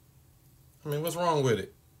 I mean, what's wrong with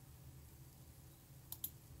it?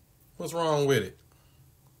 What's wrong with it?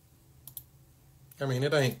 I mean,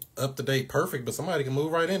 it ain't up to date perfect, but somebody can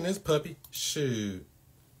move right in this puppy. Shoot.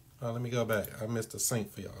 Oh, let me go back. I missed the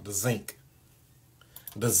sink for y'all. The zinc.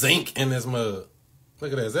 The zinc in this mug.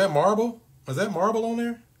 Look at that. Is that marble? Is that marble on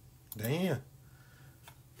there? Damn.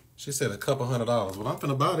 She said a couple $100. Well, I'm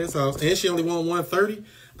finna buy this house. And she only want $130.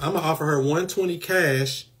 I'm gonna offer her $120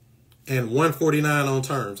 cash and $149 on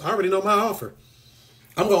terms. I already know my offer.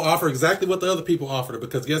 I'm gonna offer exactly what the other people offered her,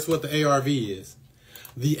 because guess what the ARV is?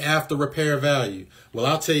 The after repair value. Well,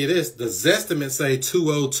 I'll tell you this. The Zestimates say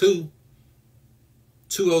 202.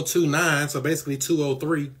 2029, so basically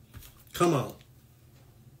 203. Come on.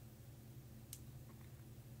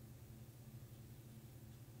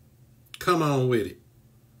 Come on with it.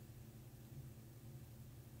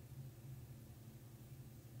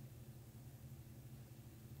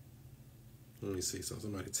 Let me see. So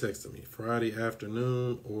somebody texted me. Friday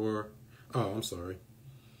afternoon or, oh, I'm sorry.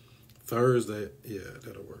 Thursday. Yeah,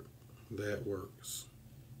 that'll work. That works.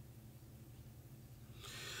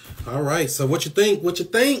 All right. So what you think? What you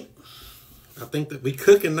think? I think that we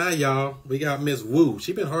cooking now, y'all. We got Miss Wu.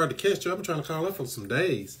 She been hard to catch. I've been trying to call her for some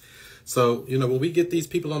days. So, you know, when we get these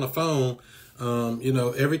people on the phone, you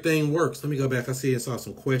know, everything works. Let me go back. I saw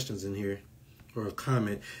some questions in here or a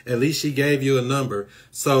comment. At least she gave you a number.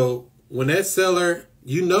 So when that seller,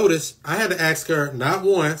 you notice, I had to ask her not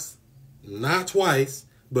once, not twice,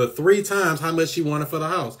 but 3 times how much she wanted for the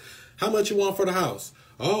house. How much you want for the house?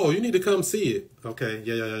 Oh, you need to come see it. Okay,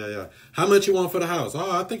 yeah. How much you want for the house?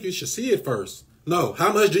 Oh, I think you should see it first. No,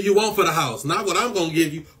 how much do you want for the house? Not what I'm going to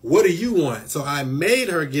give you. What do you want? So I made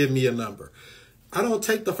her give me a number. I don't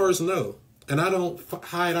take the first no. And I don't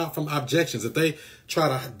hide out from objections. If they try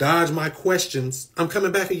to dodge my questions, I'm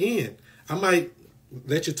coming back again. I might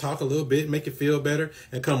let you talk a little bit, make you feel better,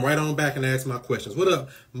 and come right on back and ask my questions. What up,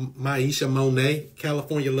 Maisha Monet,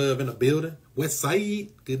 California Love in the building? West Side,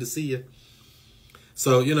 good to see you.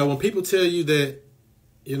 So, you know, when people tell you that,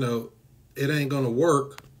 you know, it ain't going to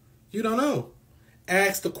work, you don't know.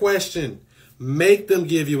 Ask the question. Make them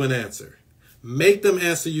give you an answer. Make them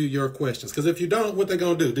answer you your questions. Because if you don't, what they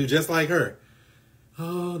going to do? Do just like her.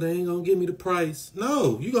 Oh, they ain't going to give me the price.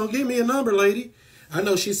 No, you going to give me a number, lady. I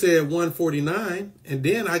know she said 149, and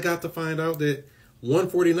then I got to find out that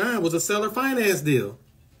 149 was a seller finance deal.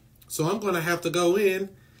 So I'm going to have to go in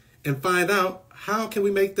and find out how can we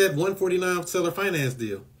make that 149 seller finance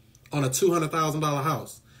deal on a $200,000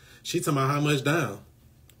 house. She talking about how much down?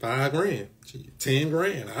 $5,000, 10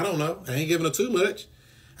 grand. I don't know. I ain't giving her too much.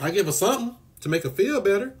 I give her something to make her feel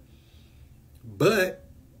better. But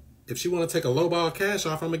if she want to take a lowball cash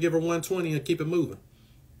off, I'm going to give her 120 and keep it moving.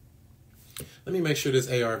 Let me make sure this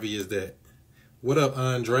ARV is that. What up,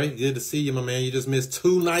 Andre? Good to see you, my man. You just missed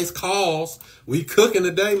 2 nice calls. We cooking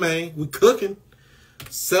today, man. We cooking.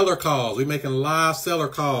 Seller calls. We making live seller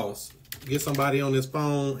calls. Get somebody on this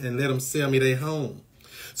phone and let them sell me their home.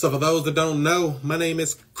 So for those that don't know, my name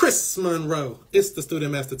is Chris Monroe. It's the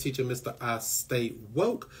student master teacher, Mr. I Stay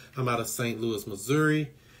Woke. I'm out of St. Louis, Missouri.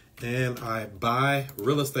 And I buy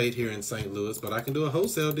real estate here in St. Louis, but I can do a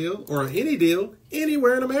wholesale deal or any deal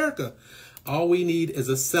anywhere in America. All we need is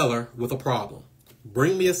a seller with a problem.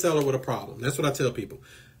 Bring me a seller with a problem. That's what I tell people.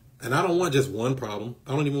 And I don't want just one problem.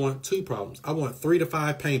 I don't even want 2 problems. I want 3 to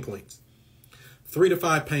 5 pain points. 3 to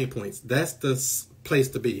 5 pain points. That's the place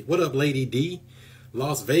to be. What up, Lady D?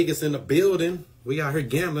 Las Vegas in the building. We out here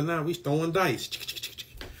gambling now. We throwing dice.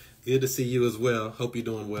 Good to see you as well. Hope you're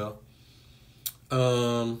doing well.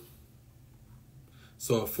 So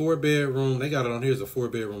a 4-bedroom. They got it on here as a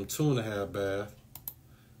 4-bedroom, 2.5 bath.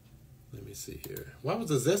 Let me see here. Why was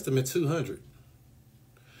the Zestimate 200?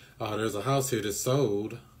 Oh, there's a house here that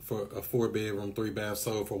sold for a 4-bedroom, 3-bath,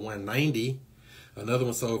 sold for 190. Another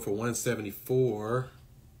one sold for 174.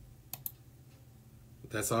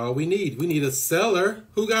 That's all we need. We need a seller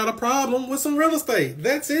who got a problem with some real estate.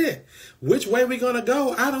 That's it. Which way we going to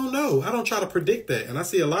go? I don't know. I don't try to predict that. And I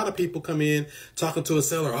see a lot of people come in talking to a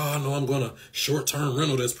seller. Oh, no, I'm going to short-term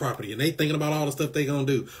rental this property. And they thinking about all the stuff they going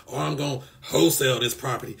to do. Or I'm going to wholesale this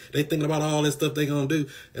property. They thinking about all this stuff they going to do.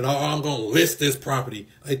 And I'm going to list this property.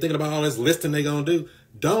 They thinking about all this listing they going to do.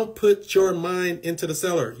 Don't put your mind into the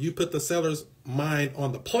seller. You put the seller's mind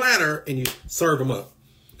on the platter and you serve them up.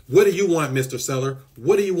 What do you want, Mr. Seller?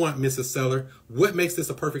 What do you want, Mrs. Seller? What makes this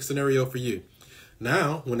a perfect scenario for you?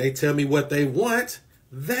 Now, when they tell me what they want,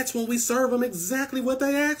 that's when we serve them exactly what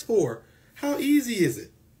they asked for. How easy is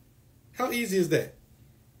it? How easy is that?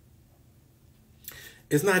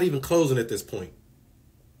 It's not even closing at this point.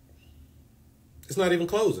 It's not even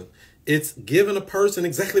closing. It's giving a person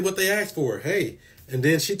exactly what they asked for. Hey, and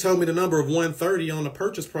then she told me the number of 130 on the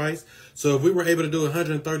purchase price. So if we were able to do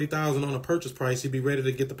 130,000 on a purchase price, you'd be ready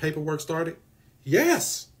to get the paperwork started?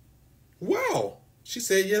 Yes. Wow. She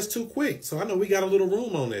said yes too quick. So I know we got a little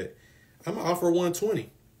room on that. I'm going to offer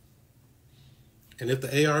 120. And if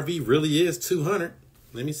the ARV really is 200,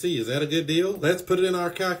 let me see. Is that a good deal? Let's put it in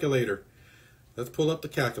our calculator. Let's pull up the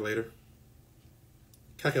calculator.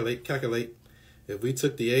 Calculate. If we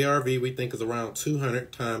took the ARV, we think is around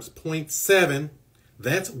 200 times 0.7.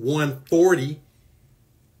 That's 140.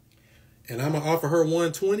 And I'm going to offer her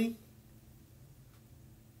 120.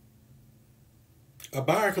 A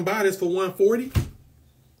buyer can buy this for 140.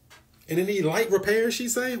 And it need light repairs, she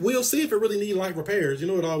say. We'll see if it really need light repairs. You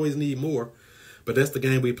know it always need more. But that's the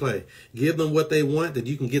game we play. Give them what they want, that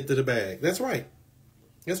you can get to the bag. That's right.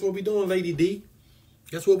 That's what we doing, Lady D.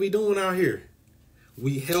 That's what we doing out here.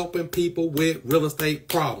 We helping people with real estate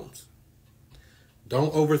problems.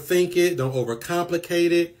 Don't overthink it. Don't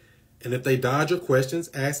overcomplicate it. And if they dodge your questions,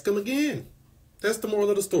 ask them again. That's the moral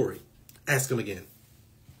of the story. Ask them again.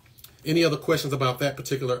 Any other questions about that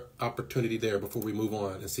particular opportunity there before we move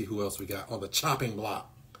on and see who else we got on the chopping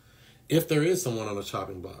block? If there is someone on the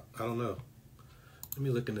chopping block, I don't know. Let me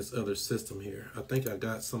look in this other system here. I think I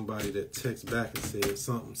got somebody that texted back and said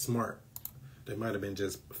something smart. They might have been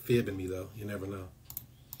just fibbing me, though. You never know.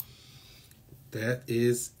 That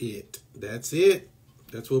is it. That's it.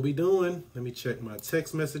 That's what we doing. Let me check my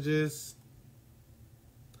text messages.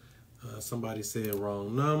 Somebody said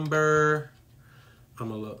wrong number. I'm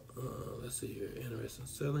gonna look. Let's see here. Interested in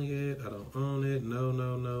selling it? I don't own it. No,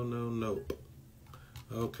 no, no, no, nope.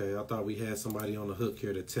 Okay, I thought we had somebody on the hook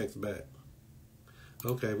here to text back.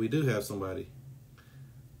 Okay, we do have somebody.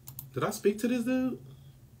 Did I speak to this dude?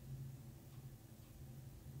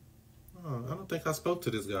 Oh, I don't think I spoke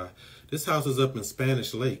to this guy. This house is up in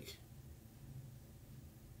Spanish Lake.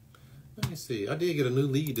 Let me see. I did get a new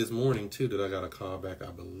lead this morning, too, that I got a call back,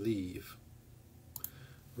 I believe.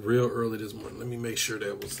 Real early this morning. Let me make sure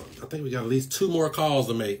that was something. I think we got at least 2 more calls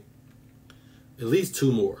to make. At least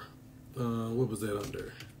 2 more. What was that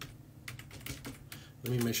under?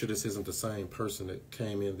 Let me make sure this isn't the same person that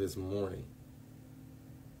came in this morning.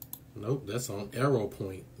 Nope, that's on Arrow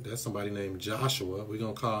Point. That's somebody named Joshua. We're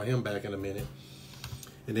going to call him back in a minute.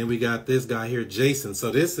 And then we got this guy here, Jason. So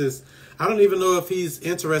this is, I don't even know if he's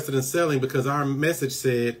interested in selling because our message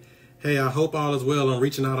said, hey, I hope all is well. I'm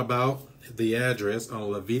reaching out about the address on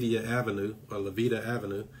Levita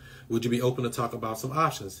Avenue. Would you be open to talk about some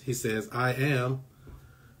options? He says, I am.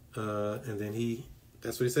 And then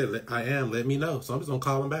that's what he said. I am. Let me know. So I'm just going to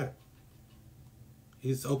call him back.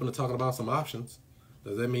 He's open to talking about some options.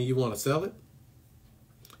 Does that mean you want to sell it?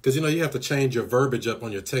 Because, you know, you have to change your verbiage up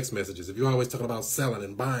on your text messages. If you're always talking about selling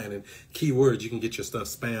and buying and keywords, you can get your stuff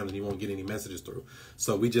spammed and you won't get any messages through.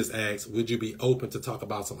 So we just asked, would you be open to talk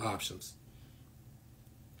about some options?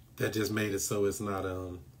 That just made it so it's not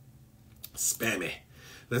spammy.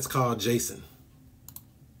 Let's call Jason.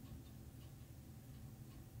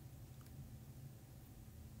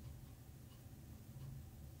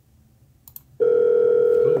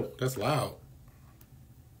 Oh, that's loud.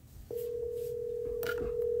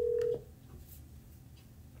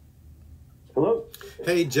 Hello?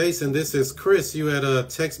 Hey, Jason, this is Chris. You had a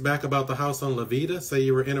text back about the house on Levita. Say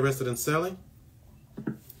you were interested in selling.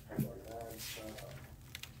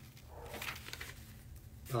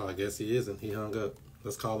 Oh, I guess he isn't. He hung up.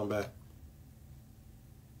 Let's call him back.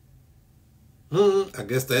 I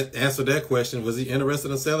guess that answered that question. Was he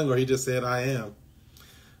interested in selling or he just said, I am?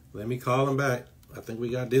 Let me call him back. I think we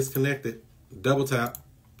got disconnected. Double tap.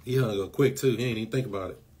 He hung up quick, too. He ain't even think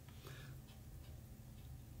about it.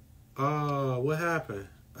 Oh, what happened?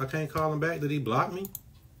 I can't call him back. Did he block me?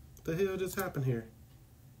 What the hell just happened here?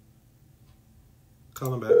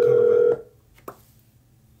 Call him back. Call him back.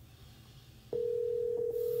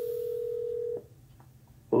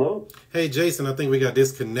 Hello? Hey, Jason, I think we got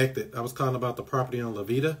disconnected. I was calling about the property on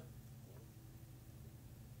Levita.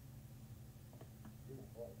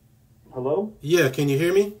 Hello? Yeah, can you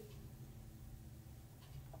hear me?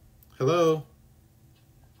 Hello?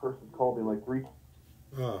 Person's called me like 3.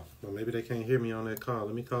 Oh, well, maybe they can't hear me on that call.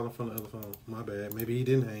 Let me call him from the other phone. My bad. Maybe he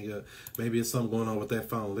didn't hang up. Maybe it's something going on with that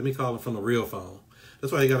phone. Let me call him from the real phone.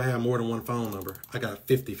 That's why you got to have more than one phone number. I got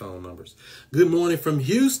 50 phone numbers. Good morning from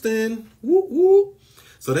Houston. Woo, woo.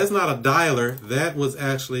 So that's not a dialer. That was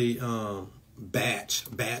actually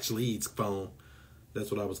batch leads phone.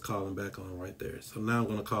 That's what I was calling back on right there. So now I'm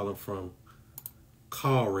going to call him from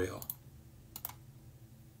call rail.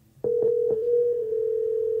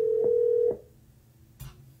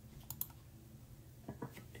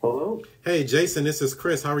 Hello? Hey, Jason, this is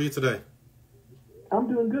Chris. How are you today? I'm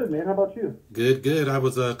doing good, man. How about you? Good, good. I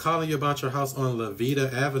was calling you about your house on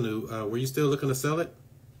Levita Avenue. Were you still looking to sell it?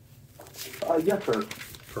 Yes, sir.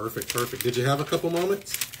 Perfect, perfect. Did you have a couple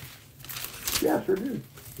moments? Yeah, sure do.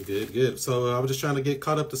 Good, good. So I was just trying to get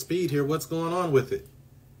caught up to speed here. What's going on with it?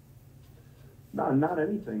 Not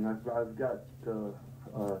anything. I've got 2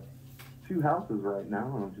 houses right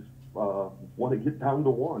now, and I just want to get down to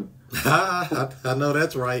one. I know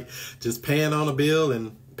that's right. Just paying on a bill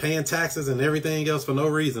and paying taxes and everything else for no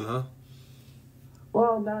reason, huh?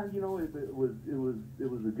 Well, now it was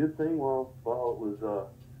a good thing while it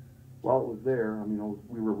was there. I mean,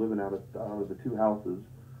 we were living out of the 2 houses,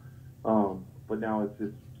 but now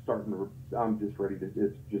it's starting to.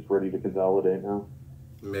 It's just ready to consolidate now.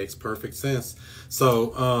 Makes perfect sense.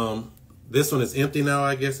 So this one is empty now,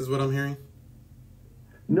 I guess, is what I'm hearing.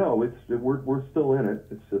 No, we're still in it.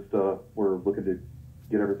 It's just we're looking to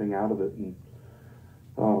get everything out of it and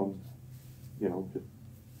just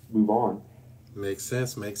move on. Makes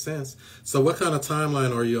sense. Makes sense. So what kind of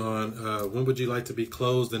timeline are you on? When would you like to be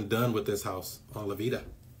closed and done with this house on La Vida?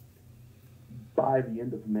 By the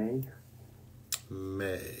end of May.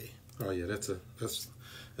 May. Oh yeah, that's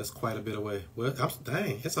quite a bit away. Well,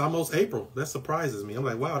 dang, it's almost April. That surprises me. I'm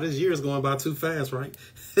like, wow, this year is going by too fast, right?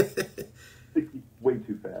 Way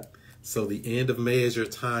too fast. So the end of May is your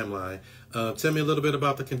timeline. Tell me a little bit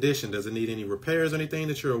about the condition. Does it need any repairs or anything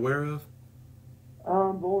that you're aware of?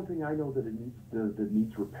 The only thing I know that it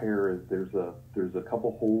needs repair is there's a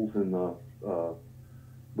couple holes in the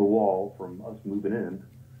wall from us moving in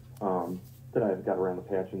that I haven't got around to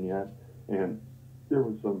patching yet, and there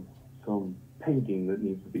was some painting that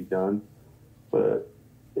needs to be done, the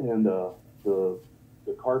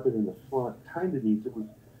carpet in the front kind of needs. It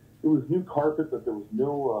was new carpet, but there was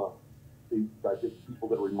no. I think people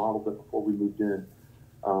that remodeled it before we moved in,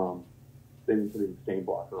 they didn't put any stain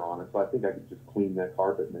blocker on it, so I think I could just clean that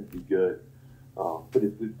carpet and it'd be good. But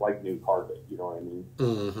it's like new carpet, you know what I mean?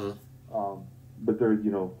 Mm-hmm. But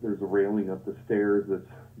there's a railing up the stairs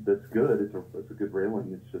that's good. It's a good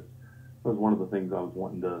railing. It's just that was one of the things I was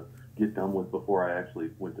wanting to get done with before I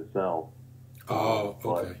actually went to sell. Oh,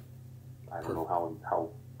 okay. But I don't know how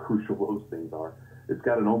crucial those things are. It's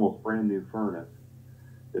got an almost brand new furnace.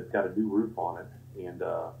 It's got a new roof on it, and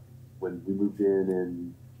when we moved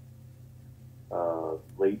in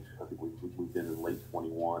I think we moved in late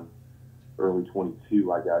 21, early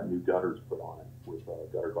 22, I got new gutters put on it with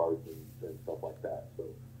gutter guards and stuff like that. So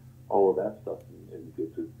all of that stuff in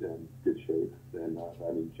good shape. And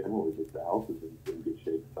I mean, generally, the house is in good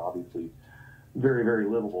shape. It's obviously very, very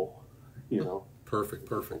livable, you know. Perfect.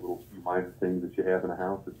 Little few minor things that you have in a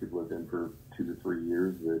house that you've lived in for 2 to 3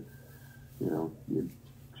 years that,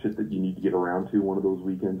 shit that you need to get around to one of those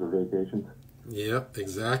weekends or vacations. Yep,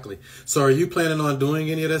 exactly. So are you planning on doing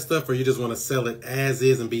any of that stuff, or you just want to sell it as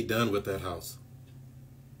is and be done with that house?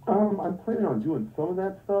 I'm planning on doing some of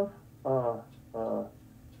that stuff,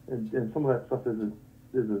 and some of that stuff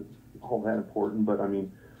isn't all that important. But I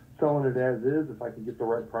mean, selling it as is, if I can get the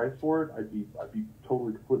right price for it, I'd be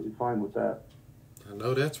totally completely fine with that. I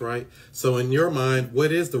know that's right. So in your mind,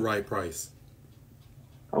 what is the right price?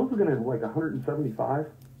 I was looking at like 175.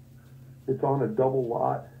 It's on a double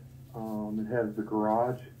lot. It has the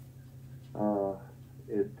garage.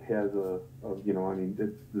 It has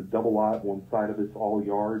it's the double lot. One side of it's all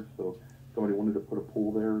yards, so if somebody wanted to put a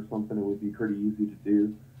pool there or something, it would be pretty easy to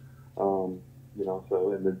do. So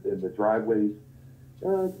and the driveways, it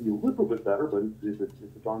can be a little bit better, but it's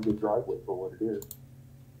a darn good driveway for what it is.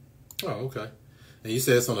 Oh, okay. And you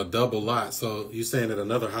said it's on a double lot, so you saying that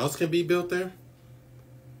another house can be built there?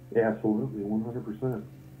 Yeah, absolutely,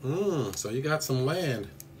 100%. So you got some land.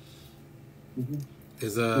 Mm-hmm.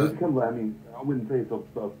 I mean, I wouldn't say it's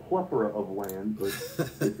a plethora of land, but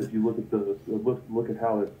if you look at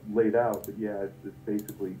how it's laid out, but yeah, it's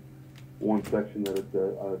basically one section that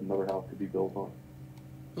another house could be built on.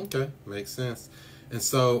 Okay, makes sense. And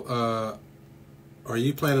so, are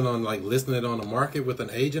you planning on like listing it on the market with an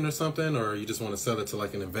agent or something, or you just want to sell it to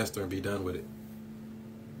like an investor and be done with it?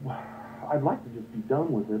 I'd like to just be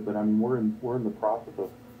done with it, but I mean, we're in the process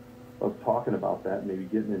of talking about that, maybe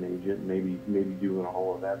getting an agent, maybe doing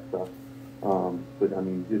all of that stuff. But I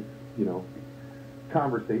mean, it's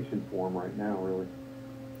conversation form right now, really.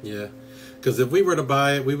 Yeah, because if we were to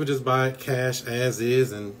buy it, we would just buy it cash as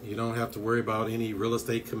is, and you don't have to worry about any real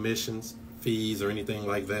estate commissions, fees, or anything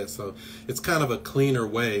like that. So it's kind of a cleaner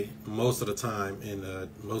way most of the time in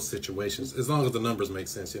most situations, as long as the numbers make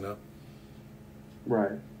sense, you know.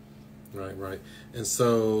 Right. Right. And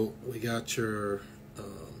so we got your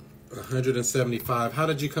 175. How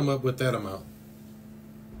did you come up with that amount?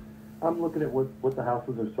 I'm looking at what the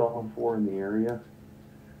houses are selling for in the area.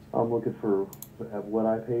 I'm looking at what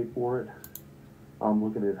I paid for it. I'm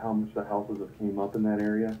looking at how much the houses have came up in that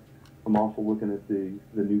area. I'm also looking at the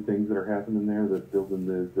new things that are happening there. They're building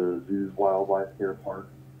the zoo's wildlife care park.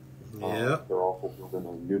 Yeah. They're also building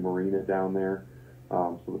a new marina down there.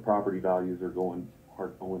 So the property values are going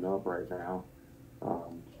up right now.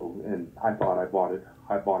 And I thought I bought it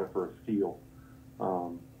for a steal.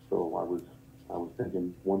 So I was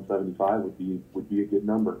thinking 175 would be a good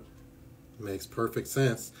number. Makes perfect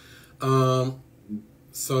sense.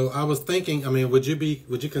 So I was thinking, I mean, would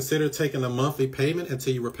you consider taking a monthly payment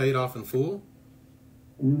until you were paid off in full?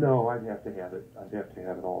 No, I'd have to have it. I'd have to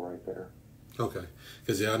have it all right there. Okay,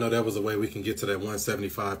 because yeah, I know that was a way we can get to that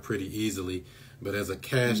 175 pretty easily. But as a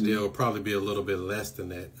cash deal, it'll probably be a little bit less than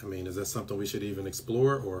that. I mean, is that something we should even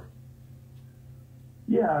explore, or?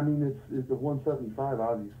 Yeah, I mean, it's the 175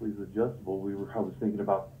 obviously is adjustable. I was thinking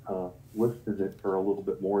about listing it for a little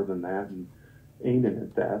bit more than that and aiming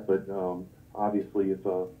at that, but obviously if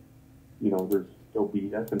there's no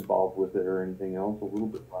BS involved with it or anything else, a little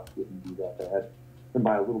bit less wouldn't be that bad. And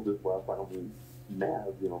by a little bit less, I don't mean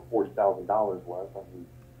 $40,000 less. I mean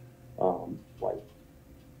like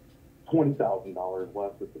 $20,000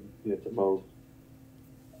 less at the most.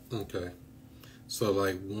 Okay, so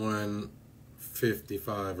like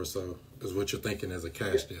 155 or so is what you're thinking as a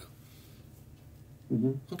cash deal.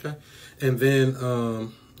 Mm-hmm. Okay, and then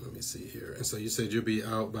let me see here. And so you said you'll be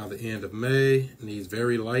out by the end of May. Needs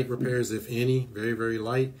very light repairs, if any, very, very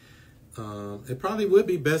light. It probably would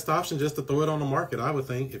be best option just to throw it on the market, I would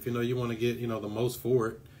think, if you want to get the most for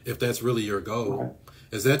it, if that's really your goal. Right.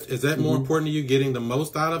 Is that more important to you, getting the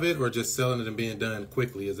most out of it, or just selling it and being done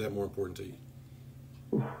quickly? Is that more important to you?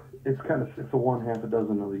 It's kind of 6 of one, half a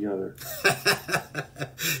dozen of the other.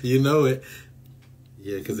 You know it.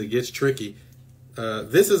 Yeah, because it gets tricky.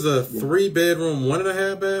 This is a 3-bedroom,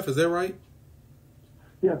 1.5 bath. Is that right?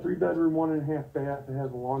 Yeah, 3-bedroom, 1.5 bath. It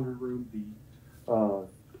has a laundry room. The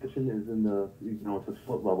kitchen is in the, it's a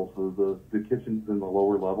split level, so the kitchen's in the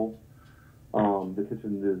lower level. The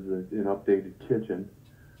kitchen is an updated kitchen.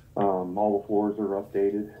 All the floors are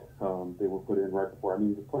updated. They were put in right before. I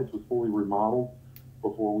mean, the place was fully remodeled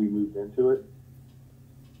before we moved into it.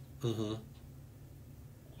 Mm-hmm.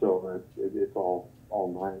 So it's all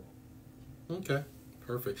nice. Okay,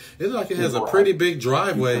 perfect. It's like it has a pretty big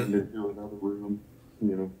driveway. Turned into another room,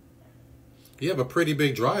 You have a pretty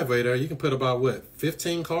big driveway there. You can put about,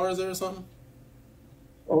 15 cars there or something?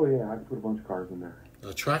 Oh, yeah, I could put a bunch of cars in there.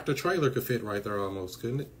 A tractor trailer could fit right there almost,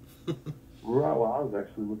 couldn't it? Right, well, I was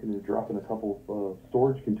actually looking at dropping a couple of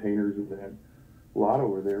storage containers in that lot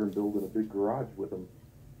over there and building a big garage with them.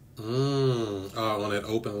 On that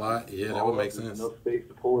open lot? Yeah, that would make sense. Enough space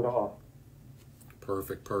to pull it off.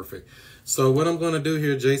 Perfect. So what I'm going to do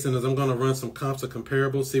here, Jason, is I'm going to run some comps of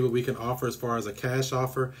comparables, see what we can offer as far as a cash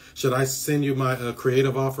offer. Should I send you my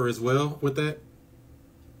creative offer as well with that?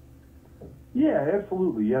 Yeah,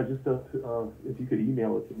 absolutely. Yeah, just if you could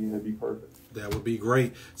email it to me, that'd be perfect. That would be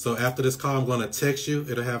great. So after this call, I'm going to text you.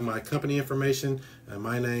 It'll have my company information,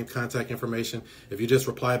 my name, contact information. If you just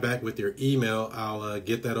reply back with your email, I'll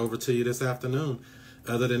get that over to you this afternoon.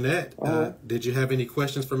 Other than that, did you have any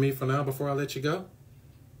questions for me for now before I let you go?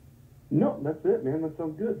 No, that's it, man. That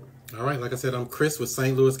sounds good. All right. Like I said, I'm Chris with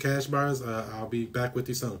St. Louis Cash Buyers. I'll be back with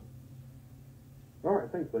you soon. All right.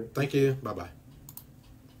 Thanks, buddy. Thank you. Bye-bye.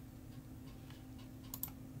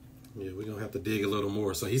 Yeah, we're going to have to dig a little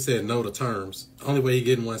more. So he said no to terms. Only way he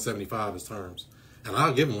getting 175 is terms. And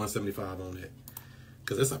I'll give him 175 on that.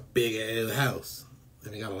 Because it's a big-ass house.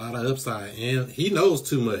 And he got a lot of upside. And he knows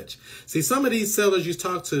too much. See, some of these sellers you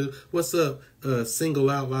talk to, what's up, singled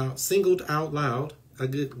out loud.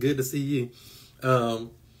 Good to see you.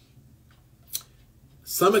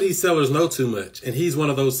 Some of these sellers know too much. And he's one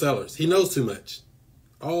of those sellers. He knows too much.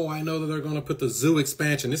 Oh, I know that they're going to put the zoo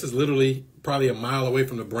expansion. This is literally probably a mile away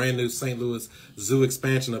from the brand new St. Louis zoo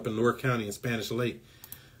expansion up in North County in Spanish Lake.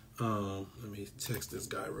 Let me text this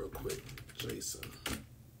guy real quick. Jason.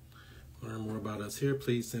 Learn more about us here.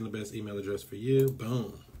 Please send the best email address for you.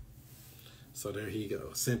 Boom. So there he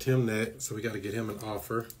goes. Sent him that. So we got to get him an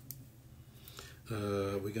offer.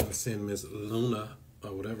 We got to send Miss Luna,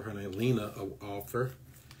 or whatever her name, Lena, an offer.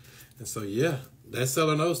 And so, yeah, that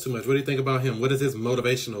seller knows too much. What do you think about him? What is his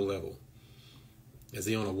motivational level? Is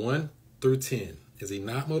he on a 1 through 10? Is he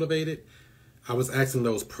not motivated? I was asking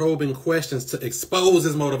those probing questions to expose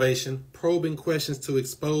his motivation, probing questions to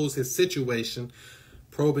expose his situation,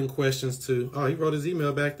 probing questions to, oh, he wrote his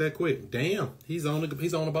email back that quick. Damn, he's on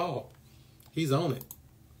the ball. He's on it.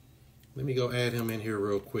 Let me go add him in here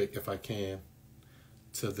real quick if I can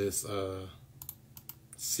to this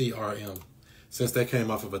CRM. Since that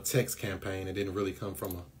came off of a text campaign, it didn't really come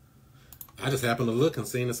from I just happened to look and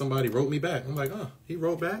seen that somebody wrote me back. I'm like, oh, he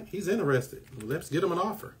wrote back? He's interested. Let's get him an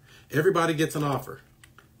offer. Everybody gets an offer.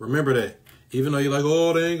 Remember that. Even though you're like,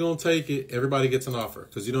 oh, they ain't going to take it, everybody gets an offer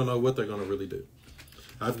because you don't know what they're going to really do.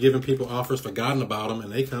 I've given people offers, forgotten about them,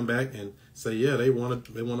 and they come back and say, yeah, they want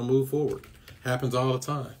to move forward. Happens all the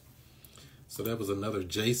time. So that was another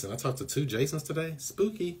Jason. I talked to 2 Jasons today.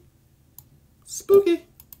 Spooky. Spooky.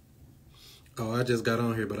 Oh, I just got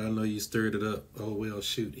on here, but I know you stirred it up. Oh, well,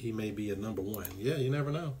 shoot. He may be a number 1. Yeah, you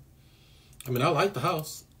never know. I mean, I like the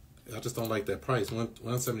house. I just don't like that price.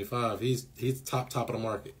 175. He's top of the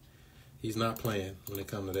market. He's not playing when it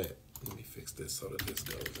comes to that. Let me fix this so that this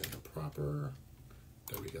goes in proper.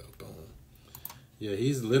 There we go. Boom. Yeah,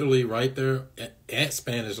 he's literally right there at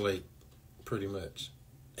Spanish Lake, pretty much.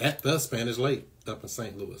 At the Spanish Lake up in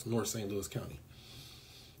St. Louis, North St. Louis County.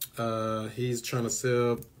 He's trying to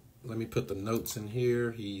sell. Let me put the notes in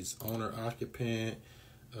here. He's owner occupant.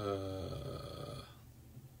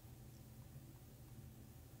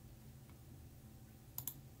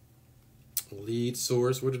 Lead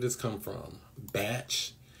source. Where did this come from?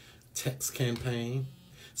 Batch. Text campaign.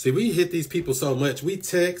 See, we hit these people so much. We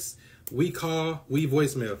text, we call, we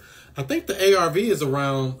voicemail. I think the ARV is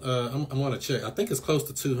around, I'm going to check. I think it's close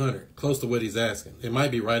to 200, close to what he's asking. It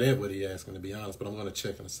might be right at what he's asking, to be honest, but I'm going to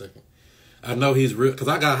check in a second. I know he's real, because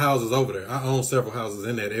I got houses over there. I own several houses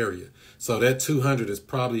in that area. So that 200 is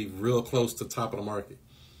probably real close to top of the market.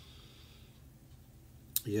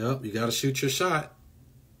 Yep, you got to shoot your shot.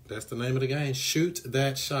 That's the name of the game. Shoot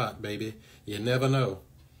that shot, baby. You never know.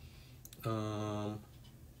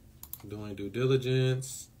 Doing due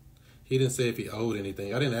diligence. He didn't say if he owed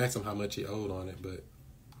anything. I didn't ask him how much he owed on it, but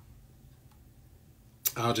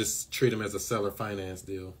I'll just treat him as a seller finance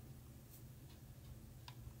deal.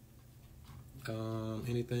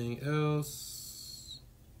 Anything else?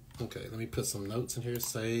 Okay, let me put some notes in here.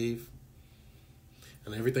 Save.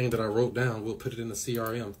 And everything that I wrote down, we'll put it in the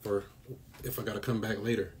CRM for if I got to come back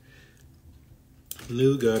later.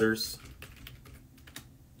 New gutters.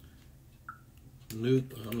 I'm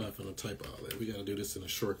not going to type all that. We got to do this in a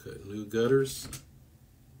shortcut. New gutters.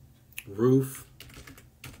 Roof.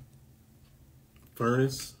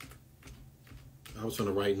 Furnace. I was trying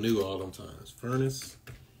to write new all them times. Furnace.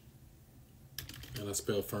 And I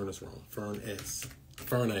spelled furnace wrong. Furnace.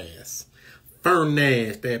 Furnace.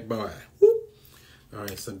 Furnace, that boy. Whoop. All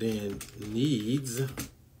right, so then needs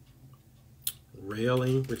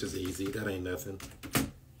railing, which is easy. That ain't nothing.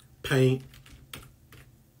 Paint.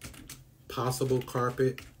 Possible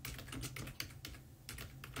carpet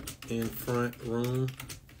in front room.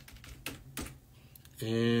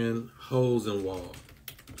 And hose and wall.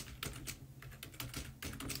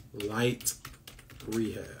 Light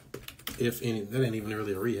rehab. If any, that ain't even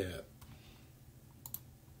really a rehab.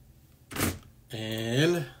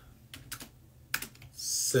 And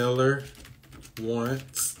seller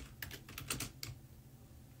wants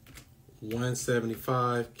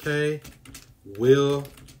 175K, will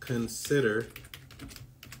consider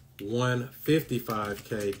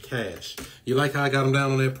 155K cash. You like how I got him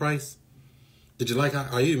down on that price? Did you like how,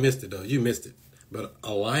 oh, you missed it though, you missed it. But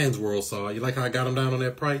Alliance World saw, you like how I got him down on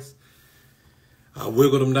that price? I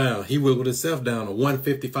wiggled him down. He wiggled himself down to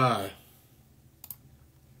 155.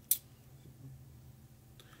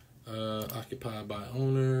 Occupied by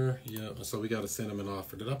owner. Yep. So we got to send him an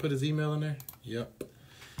offer. Did I put his email in there? Yep.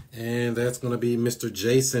 And that's going to be Mr.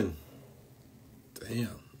 Jason.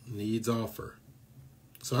 Damn. Needs offer.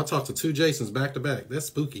 So I talked to 2 Jasons back to back. That's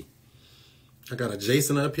spooky. I got a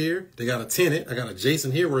Jason up here. They got a tenant. I got a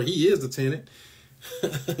Jason here where he is the tenant.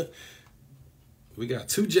 We got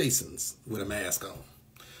 2 Jasons with a mask on.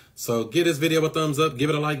 So give this video a thumbs up. Give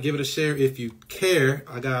it a like. Give it a share if you care.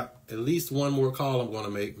 I got at least one more call I'm going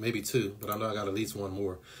to make. Maybe 2. But I know I got at least one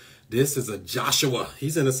more. This is a Joshua.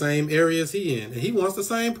 He's in the same area as he in. And he wants the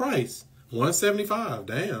same price. 175.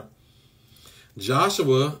 Damn.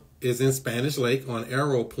 Joshua is in Spanish Lake on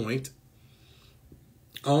Arrow Point.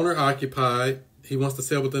 Owner occupied. He wants to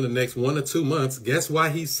sell within the next 1 to 2 months. Guess why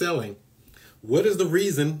he's selling? What is the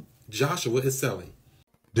reason Joshua is selling?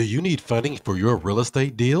 Do you need funding for your real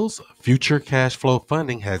estate deals? Future Cash Flow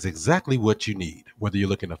Funding has exactly what you need. Whether you're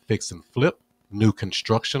looking to fix and flip, new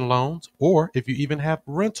construction loans, or if you even have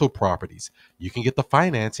rental properties, you can get the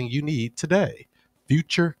financing you need today.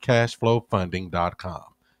 FutureCashFlowFunding.com.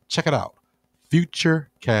 Check it out.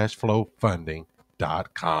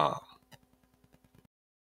 FutureCashFlowFunding.com.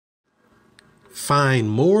 Find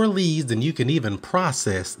more leads than you can even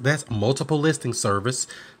process. That's multiple listing service.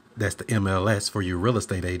 That's the MLS for you real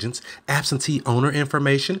estate agents. Absentee owner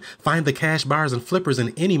information. Find the cash buyers and flippers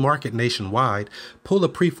in any market nationwide. Pull a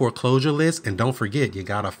pre-foreclosure list. And don't forget, you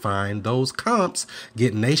got to find those comps.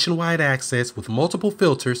 Get nationwide access with multiple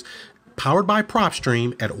filters. Powered by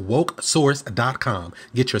PropStream at wokesource.com.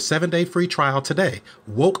 Get your 7-day free trial today.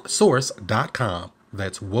 Wokesource.com.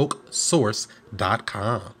 That's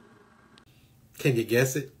wokesource.com. Can you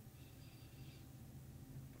guess it?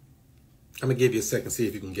 I'm going to give you a second, see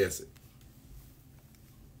if you can guess it.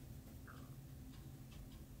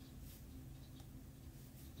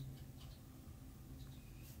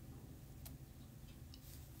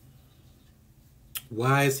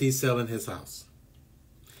 Why is he selling his house?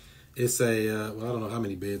 It's a, well, I don't know how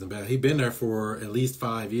many beds and baths. He's been there for at least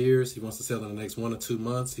 5 years. He wants to sell in the next 1 or 2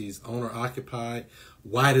 months. He's owner occupied.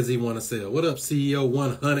 Why does he want to sell? What up, CEO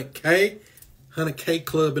 100K? 100K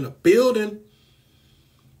Club in a building.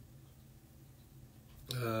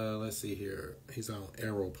 Let's see here. He's on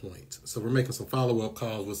Arrow Point. So we're making some follow-up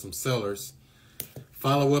calls with some sellers.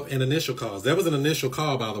 Follow-up and initial calls. That was an initial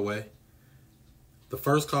call, by the way. The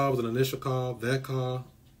first call was an initial call. That call.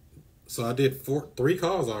 So I did 3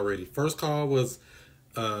 calls already. First call was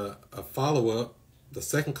a follow-up. The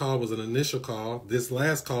second call was an initial call. This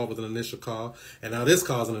last call was an initial call. And now this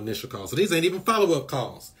call is an initial call. So these ain't even follow-up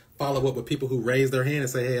calls. Follow-up with people who raise their hand and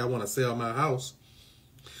say, hey, I want to sell my house.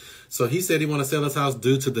 So he said he want to sell his house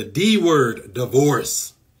due to the D word,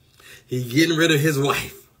 divorce. He getting rid of his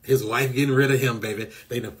wife. His wife getting rid of him, baby.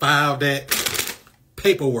 They done filed that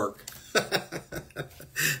paperwork.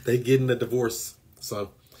 They getting the divorce.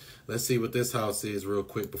 So let's see what this house is real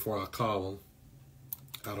quick before I call them.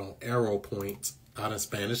 Out on Arrow Point, out in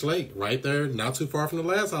Spanish Lake, right there, not too far from the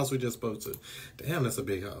last house we just spoke to. Damn, that's a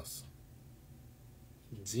big house.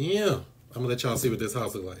 Damn. I'm gonna let y'all see what this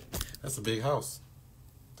house look like. That's a big house.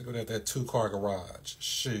 Look at that 2-car garage.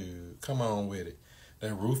 Shoot, come on with it.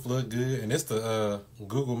 That roof look good, and it's the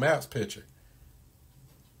Google Maps picture.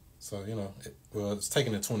 So, you know, it's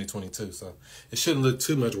taken in 2022, so it shouldn't look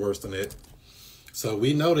too much worse than that. So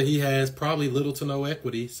we know that he has probably little to no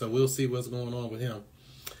equity, so we'll see what's going on with him.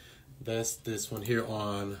 That's this one here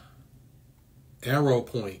on Arrow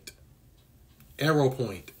Point. Arrow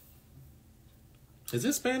Point. Is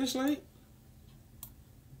this Spanish Lake?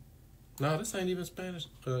 No, this ain't even Spanish.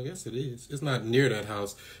 I guess it is. It's not near that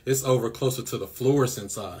house. It's over closer to the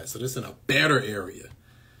Florissant side. So this in a better area.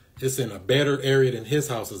 It's in a better area than his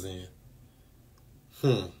house is in.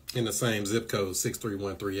 In the same zip code,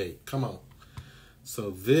 63138. Come on.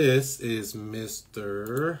 So this is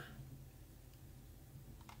Mr.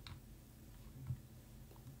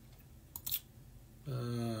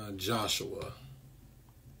 Joshua.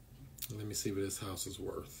 Let me see what his house is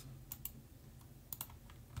worth.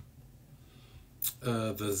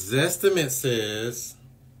 The Zestimate says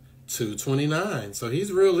 $229. So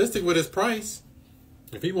he's realistic with his price.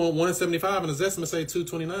 If he want $175 and his estimate say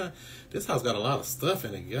 $229, this house got a lot of stuff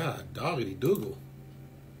in it. God, doggity doogle.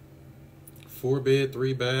 4-bed,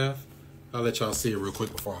 3-bath. I'll let y'all see it real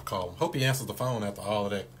quick before I call him. Hope he answers the phone after all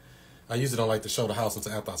of that. I usually don't like to show the house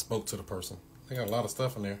until after I spoke to the person. They got a lot of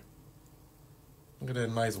stuff in there. Look at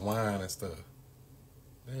that nice wine and stuff.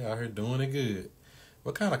 They out here doing it good.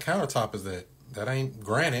 What kind of countertop is that? That ain't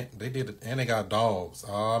granite. They did it, and they got dogs.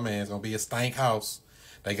 Oh man, it's gonna be a stank house.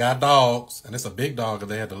 They got dogs, and it's a big dog because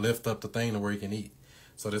they had to lift up the thing to where you can eat.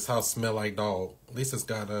 So this house smell like dog. At least it's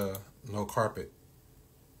got no carpet.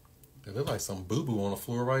 It look like some boo-boo on the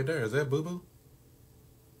floor right there. Is that boo-boo?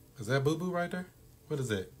 Is that boo-boo right there? What is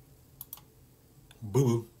that?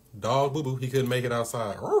 Boo-boo. Dog boo-boo. He couldn't make it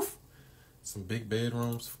outside. Oof. Some big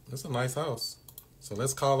bedrooms. It's a nice house. So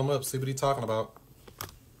let's call him up, see what he's talking about.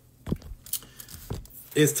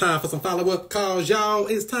 It's time for some follow-up calls, y'all.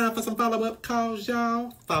 It's time for some follow-up calls,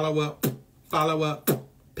 y'all. Follow up. Follow up.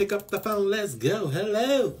 Pick up the phone. Let's go.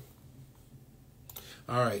 Hello.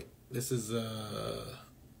 All right. This is,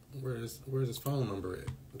 where's his phone number at?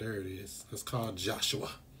 There it is. Let's call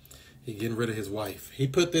Joshua. He getting rid of his wife. He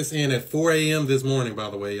put this in at 4 a.m. this morning, by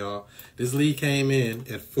the way, y'all. This lead came in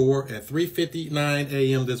at 3:59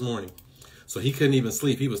 a.m. this morning. So he couldn't even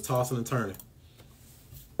sleep. He was tossing and turning.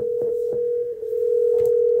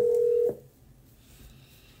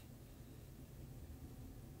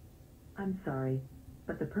 I'm sorry,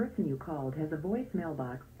 but the person you called has a voicemail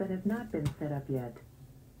box that has not been set up yet.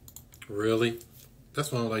 Really?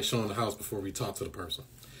 That's why I don't like showing the house before we talk to the person.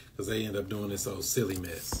 Because they end up doing this old silly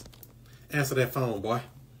mess. Answer that phone, boy.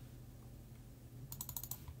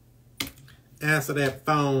 Answer that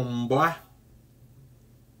phone, boy.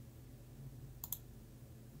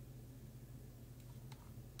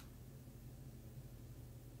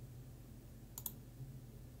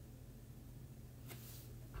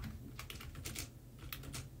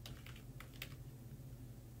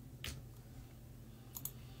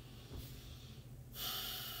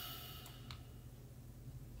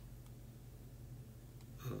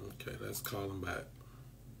 Okay, let's call him back.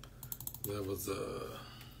 That was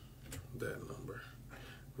that number.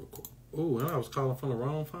 Oh, and I was calling from the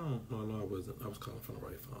wrong phone. No, I wasn't. I was calling from the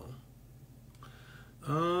right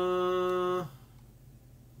phone.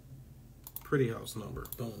 Pretty house number.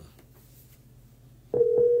 Boom.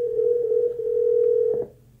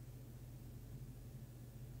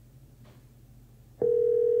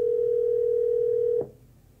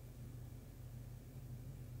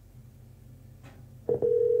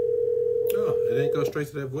 Oh, it didn't go straight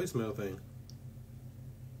to that voicemail thing.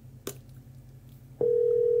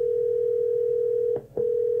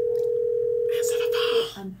 Answer the phone.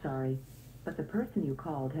 I'm sorry, but the person you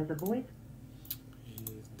called has a voice. He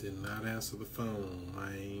did not answer the phone,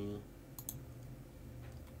 man.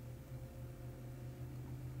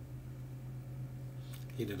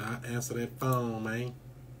 He did not answer that phone, man.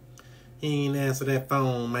 He ain't answer that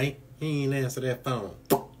phone, man. He ain't answer that phone.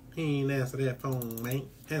 He ain't answer that phone, man.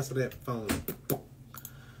 Answer that phone.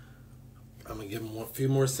 I'm going to give him a few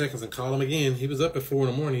more seconds and call him again. He was up at 4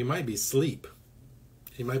 in the morning. He might be asleep.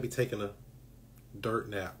 He might be taking a dirt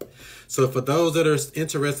nap. So for those that are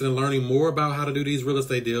interested in learning more about how to do these real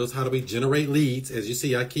estate deals, how do we generate leads? As you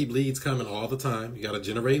see, I keep leads coming all the time. You got to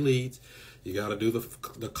generate leads. You got to do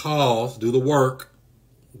the calls, do the work,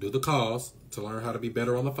 do the calls to learn how to be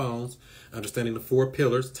better on the phones, understanding the 4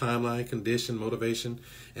 pillars: timeline, condition, motivation,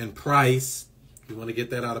 and price. You want to get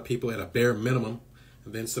that out of people at a bare minimum,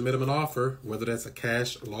 and then submit them an offer, whether that's a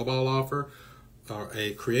cash lowball offer or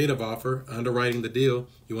a creative offer, underwriting the deal.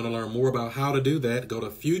 You want to learn more about how to do that, go to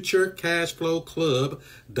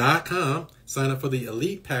futurecashflowclub.com, sign up for the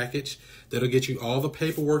elite package. That'll get you all the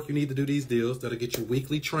paperwork you need to do these deals. That'll get you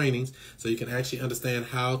weekly trainings so you can actually understand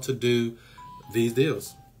how to do these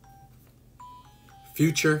deals.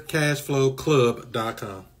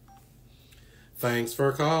 futurecashflowclub.com. Thanks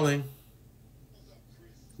for calling.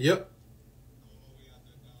 Yep.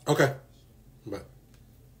 Okay. But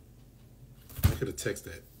I could have texted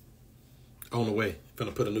that. On the way.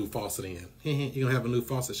 Gonna put a new faucet in. You're gonna have a new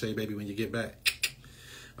faucet, Shay, baby, when you get back.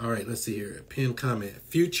 All right, let's see here. Pin comment.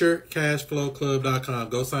 futurecashflowclub.com.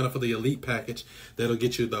 Go sign up for the elite package. That'll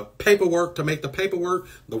get you the paperwork to make the paperwork,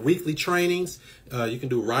 the weekly trainings. You can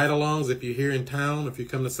do ride-alongs if you're here in town. If you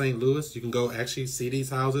come to St. Louis, you can go actually see these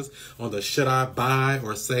houses on the should I buy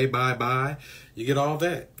or say bye-bye. You get all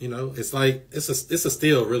that. You know, it's like, it's a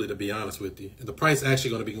steal, really, to be honest with you. The price actually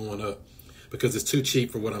going to be going up because it's too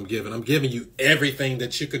cheap for what I'm giving. I'm giving you everything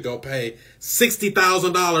that you could go pay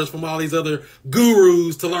 $60,000 from all these other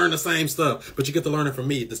gurus to learn the same stuff. But you get to learn it from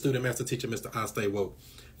me, the student master teacher, Mr. I Stay Woke.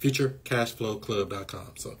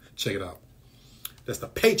 FutureCashFlowClub.com. So check it out. That's the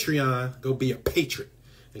Patreon. Go be a patron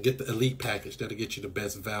and get the elite package. That'll get you the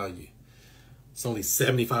best value. It's only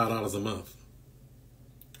 $75 a month.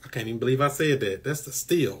 I can't even believe I said that. That's a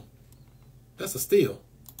steal. That's a steal.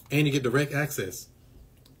 And you get direct access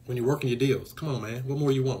when you're working your deals. Come on, man. What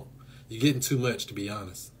more you want? You're getting too much, to be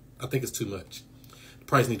honest. I think it's too much. The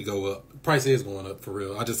price need to go up. The price is going up for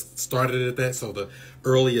real. I just started it at that so the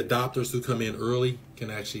early adopters who come in early can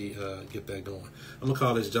actually get that going. I'm going to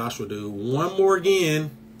call this Joshua dude one more again,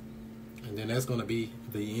 and then that's going to be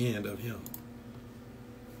the end of him.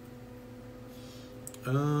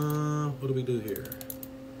 What do we do here?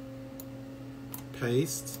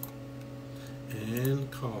 Paste and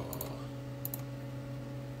call.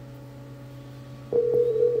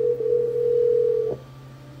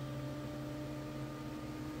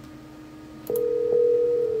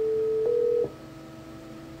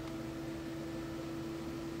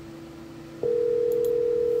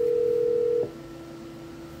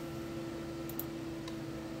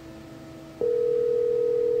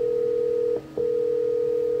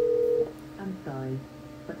 I'm sorry,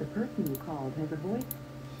 but the person you called has a voice.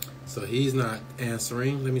 So he's not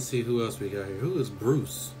answering. Let me see who else we got here. Who is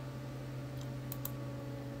Bruce?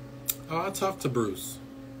 Oh, I talked to Bruce.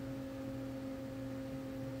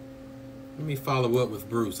 Let me follow up with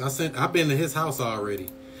Bruce. I've been to his house already.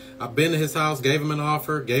 I've been to his house, gave him an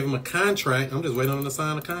offer, gave him a contract. I'm just waiting on him to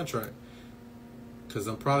sign a contract. Because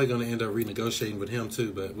I'm probably going to end up renegotiating with him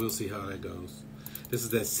too, but we'll see how that goes. This is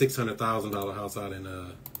that $600,000 house out in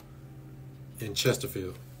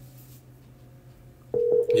Chesterfield.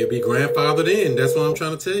 You'll be grandfathered in. That's what I'm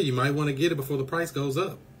trying to tell you. You might want to get it before the price goes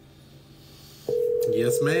up.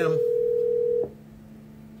 Yes, ma'am.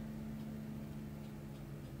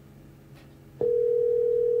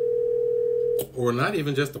 Or not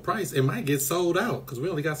even just the price. It might get sold out because we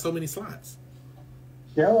only got so many slots.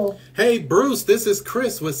 Hello. Hey, Bruce, this is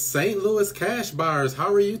Chris with St. Louis Cash Buyers.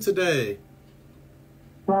 How are you today?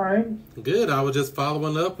 Fine. Good. I was just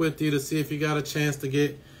following up with you to see if you got a chance to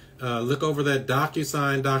get Look over that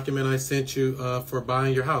DocuSign document I sent you for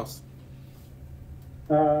buying your house.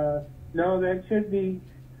 No, that should be.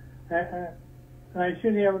 I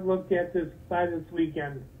should have it looked at by this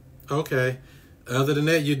weekend. Okay. Other than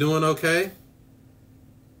that, you doing okay?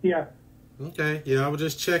 Yeah. Okay. Yeah, I was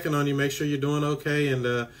just checking on you, make sure you're doing okay,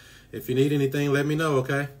 and if you need anything, let me know,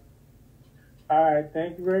 okay? All right.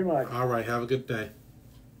 Thank you very much. All right. Have a good day.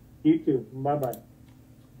 You too. Bye-bye.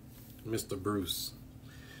 Mr. Bruce.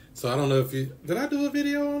 So I don't know if you... Did I do a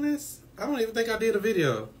video on this? I don't even think I did a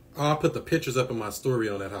video. Oh, I put the pictures up in my story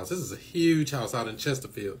on that house. This is a huge house out in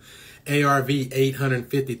Chesterfield. ARV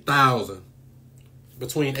 $850,000.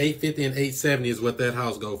 Between $850 and $870 is what that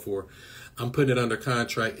house go for. I'm putting it under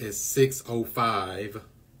contract at $605.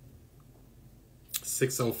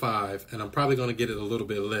 $605, and I'm probably going to get it a little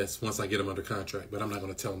bit less once I get them under contract, but I'm not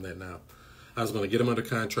going to tell them that now. I was going to get them under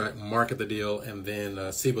contract, market the deal, and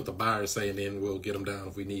then see what the buyers say, and then we'll get them down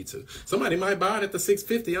if we need to. Somebody might buy it at the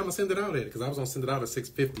 $650. I'm going to send it out at it, because I was going to send it out at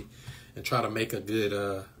 $650 and try to make a good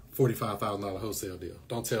 $45,000 wholesale deal.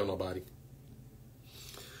 Don't tell nobody.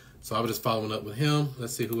 So I was just following up with him.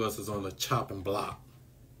 Let's see who else is on the chopping block.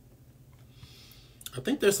 I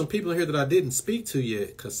think there's some people in here that I didn't speak to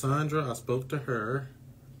yet. Cassandra, I spoke to her.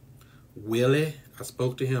 Willie, I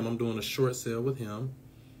spoke to him. I'm doing a short sale with him.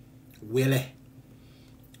 Willie.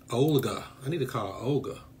 Olga. I need to call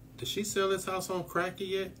Olga. Did she sell this house on Cracky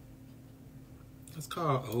yet? Let's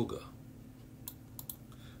call Olga.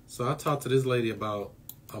 So I talked to this lady about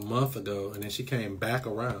a month ago, and then she came back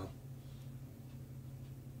around.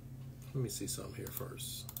 Let me see something here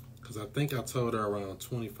first. Because I think I told her around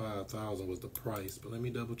 $25,000 was the price. But let me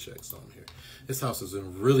double check something here. This house is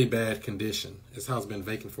in really bad condition. This house has been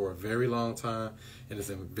vacant for a very long time, and it's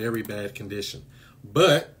in very bad condition.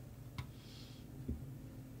 But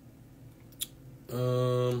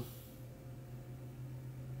when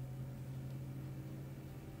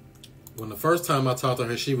the first time I talked to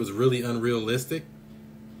her, she was really unrealistic.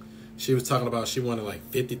 She was talking about she wanted like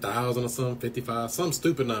 50,000 or something, 55, some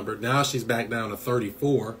stupid number. Now she's back down to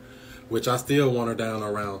 34, which I still want her down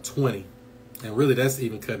around 20. And really, that's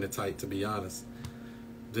even cutting it tight, to be honest.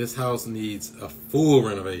 This house needs a full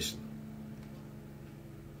renovation.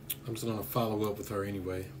 I'm just going to follow up with her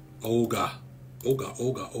anyway. Olga. Olga,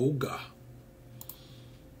 Olga, Olga.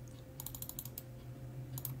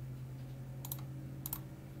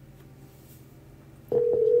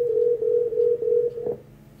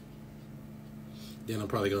 Then I'm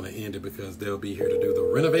probably going to end it because they'll be here to do the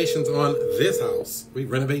renovations on this house. We're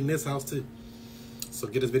renovating this house too. So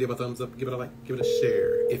give this video a thumbs up, give it a like, give it a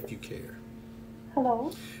share if you care.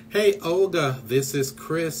 Hello? Hey, Olga, this is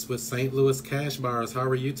Chris with St. Louis Cash Buyers. How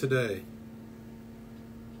are you today?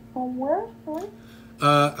 From where, sorry?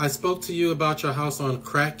 I spoke to you about your house on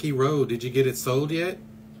Cracky Road. Did you get it sold yet?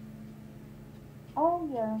 Oh,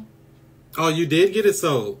 yeah. Oh, you did get it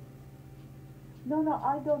sold? No,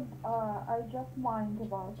 I don't. I just mind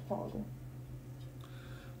about soda.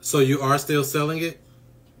 So you are still selling it?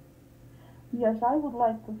 Yes, I would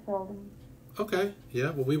like to sell them. Okay. Yeah,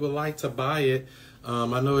 well, we would like to buy it.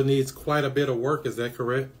 I know it needs quite a bit of work. Is that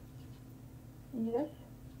correct? Yes.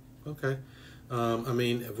 Okay. I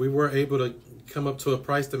mean, if we were able to come up to a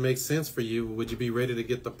price that makes sense for you, would you be ready to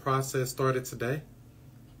get the process started today?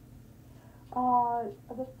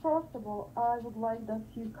 If possible, I would like that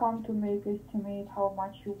you come to make estimate how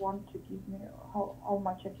much you want to give me, how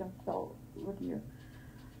much I can sell with you,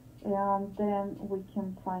 and then we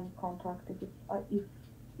can sign contract if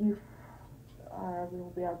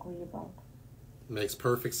we'll be agree about. Makes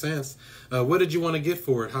perfect sense. What did you want to get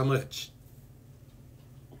for it? How much?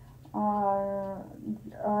 I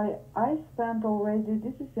spent already.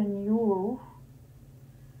 This is a new roof,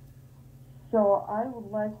 so I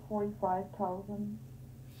would like 45,000.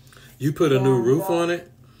 You put a new roof on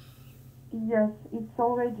it? Yes, it's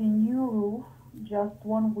already new roof. Just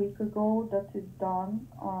 1 week ago that is done.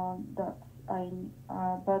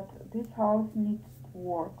 But this house needs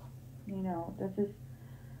work. You know, this is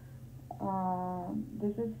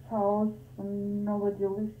house. Nobody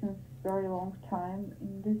lives since very long time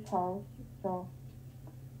in this house, so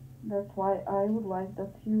that's why I would like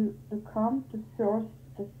that you to come to first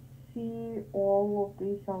to see all of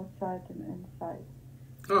this outside and inside.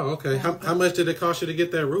 Oh, okay. How much did it cost you to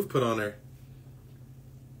get that roof put on there?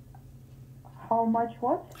 How much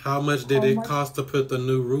what? How much did it cost to put the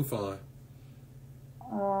new roof on?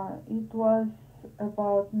 It was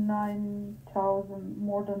about 9,000,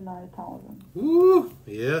 more than 9,000. Ooh,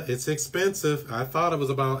 yeah, it's expensive. I thought it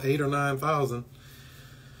was about 8,000 or 9,000.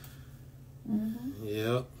 Mm-hmm.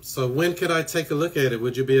 Yeah. So when could I take a look at it?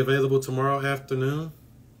 Would you be available tomorrow afternoon?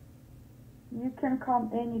 You can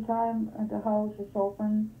come anytime. The house is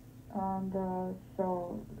open, and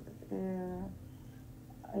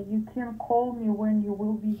you can call me when you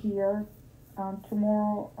will be here.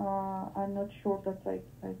 Tomorrow, I'm not sure that I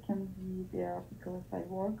can be there because I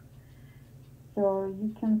work. So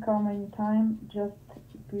you can come anytime. Just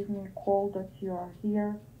give me a call that you are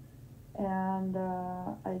here, and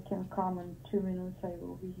I can come in 2 minutes. I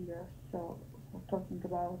will be here. So we're talking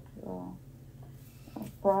about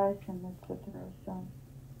price and etc. So.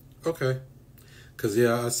 Okay. Because,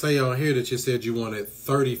 yeah, I say on here that you said you wanted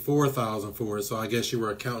 $34,000 for it, so I guess you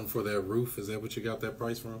were accounting for that roof. Is that what you got that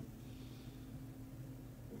price from?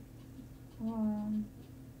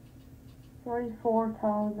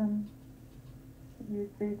 34,000. You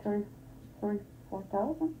say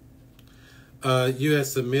 34,000? You had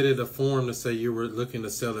submitted a form to say you were looking to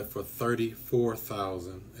sell it for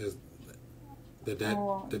 $34,000. Did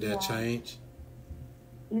that change?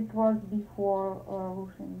 It was before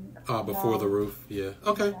roofing. Oh, before the roof. Yeah.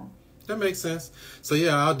 Okay. Yeah. That makes sense. So,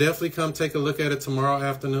 yeah, I'll definitely come take a look at it tomorrow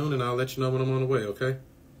afternoon, and I'll let you know when I'm on the way, okay?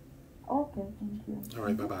 Okay, thank you. All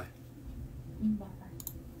right, bye-bye. Bye-bye.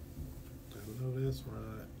 I know that's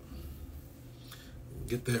right.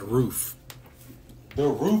 Get that roof. The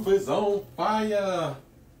roof is on fire.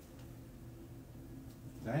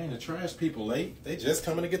 Dang, the trash people late. They just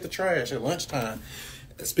coming to get the trash at lunchtime.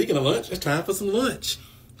 Speaking of lunch, it's time for some lunch.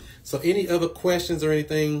 So any other questions or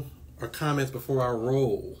anything or comments before I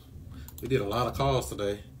roll? We did a lot of calls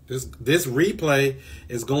today. This replay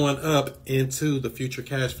is going up into the Future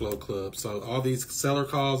Cash Flow Club. So all these seller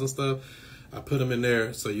calls and stuff, I put them in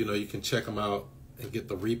there so you know you can check them out and get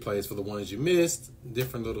the replays for the ones you missed,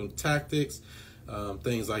 different little tactics,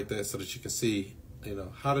 things like that, so that you can see, you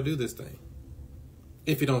know, how to do this thing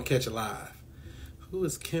if you don't catch it live. Who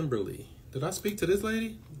is Kimberly? Did I speak to this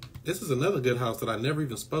lady? This is another good house that I never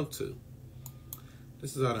even spoke to.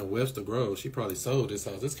 This is out in Webster Grove. She probably sold this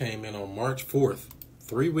house. This came in on March 4th,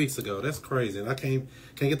 3 weeks ago. That's crazy. And I can't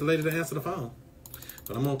get the lady to answer the phone.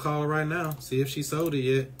 But I'm going to call her right now, see if she sold it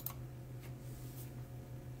yet.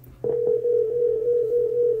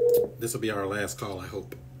 This will be our last call, I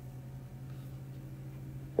hope.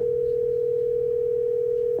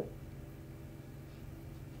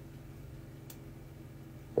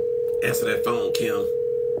 Answer that phone, Kim.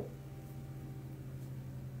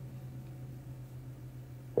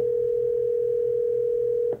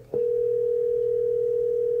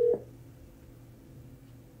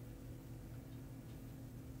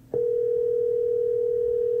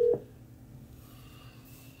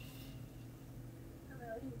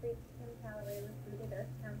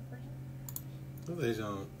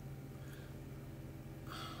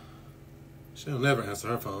 She'll never answer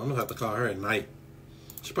her phone. I'm gonna have to call her at night.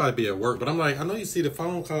 She'll probably be at work, but I'm like, I know you see the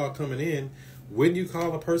phone call coming in. When you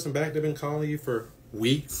call a person back, they've been calling you for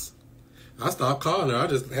weeks. I stopped calling her. I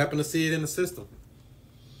just happened to see it in the system.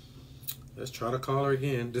 Let's try to call her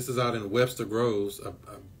again. This is out in Webster Groves, a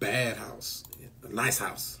bad house, a nice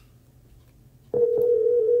house.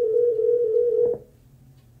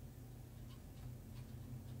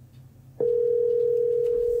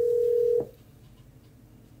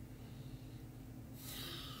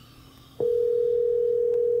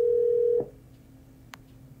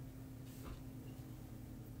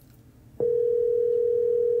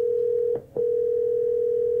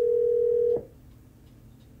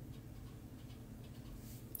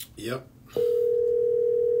 Yep.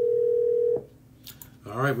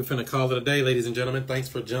 All right, we're finna call it a day, ladies and gentlemen. Thanks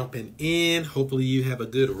for jumping in. Hopefully you have a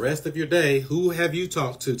good rest of your day. Who have you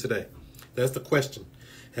talked to today? That's the question.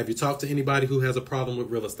 Have you talked to anybody who has a problem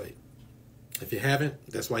with real estate? If you haven't,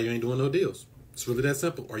 that's why you ain't doing no deals. It's really that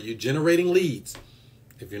simple. Are you generating leads?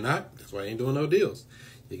 If you're not, that's why you ain't doing no deals.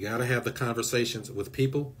 You gotta have the conversations with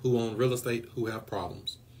people who own real estate who have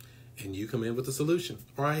problems. And you come in with a solution,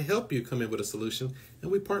 or I help you come in with a solution, and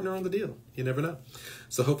we partner on the deal. You never know.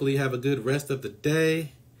 So hopefully you have a good rest of the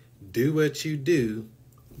day. Do what you do.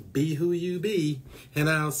 Be who you be. And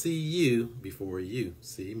I'll see you before you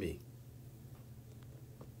see me.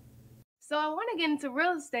 So I want to get into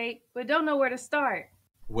real estate, but don't know where to start.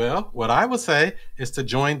 Well, what I would say is to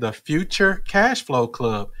join the Future Cash Flow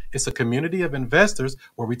Club. It's a community of investors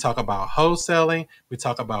where we talk about wholesaling, we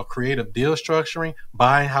talk about creative deal structuring,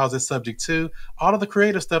 buying houses subject to, all of the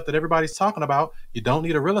creative stuff that everybody's talking about. You don't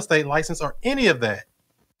need a real estate license or any of that.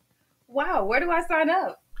 Wow, where do I sign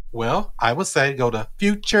up? Well, I would say go to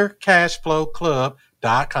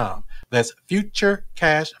futurecashflowclub.com. That's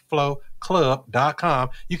futurecashflowclub.com.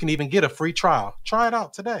 You can even get a free trial. Try it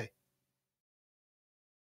out today.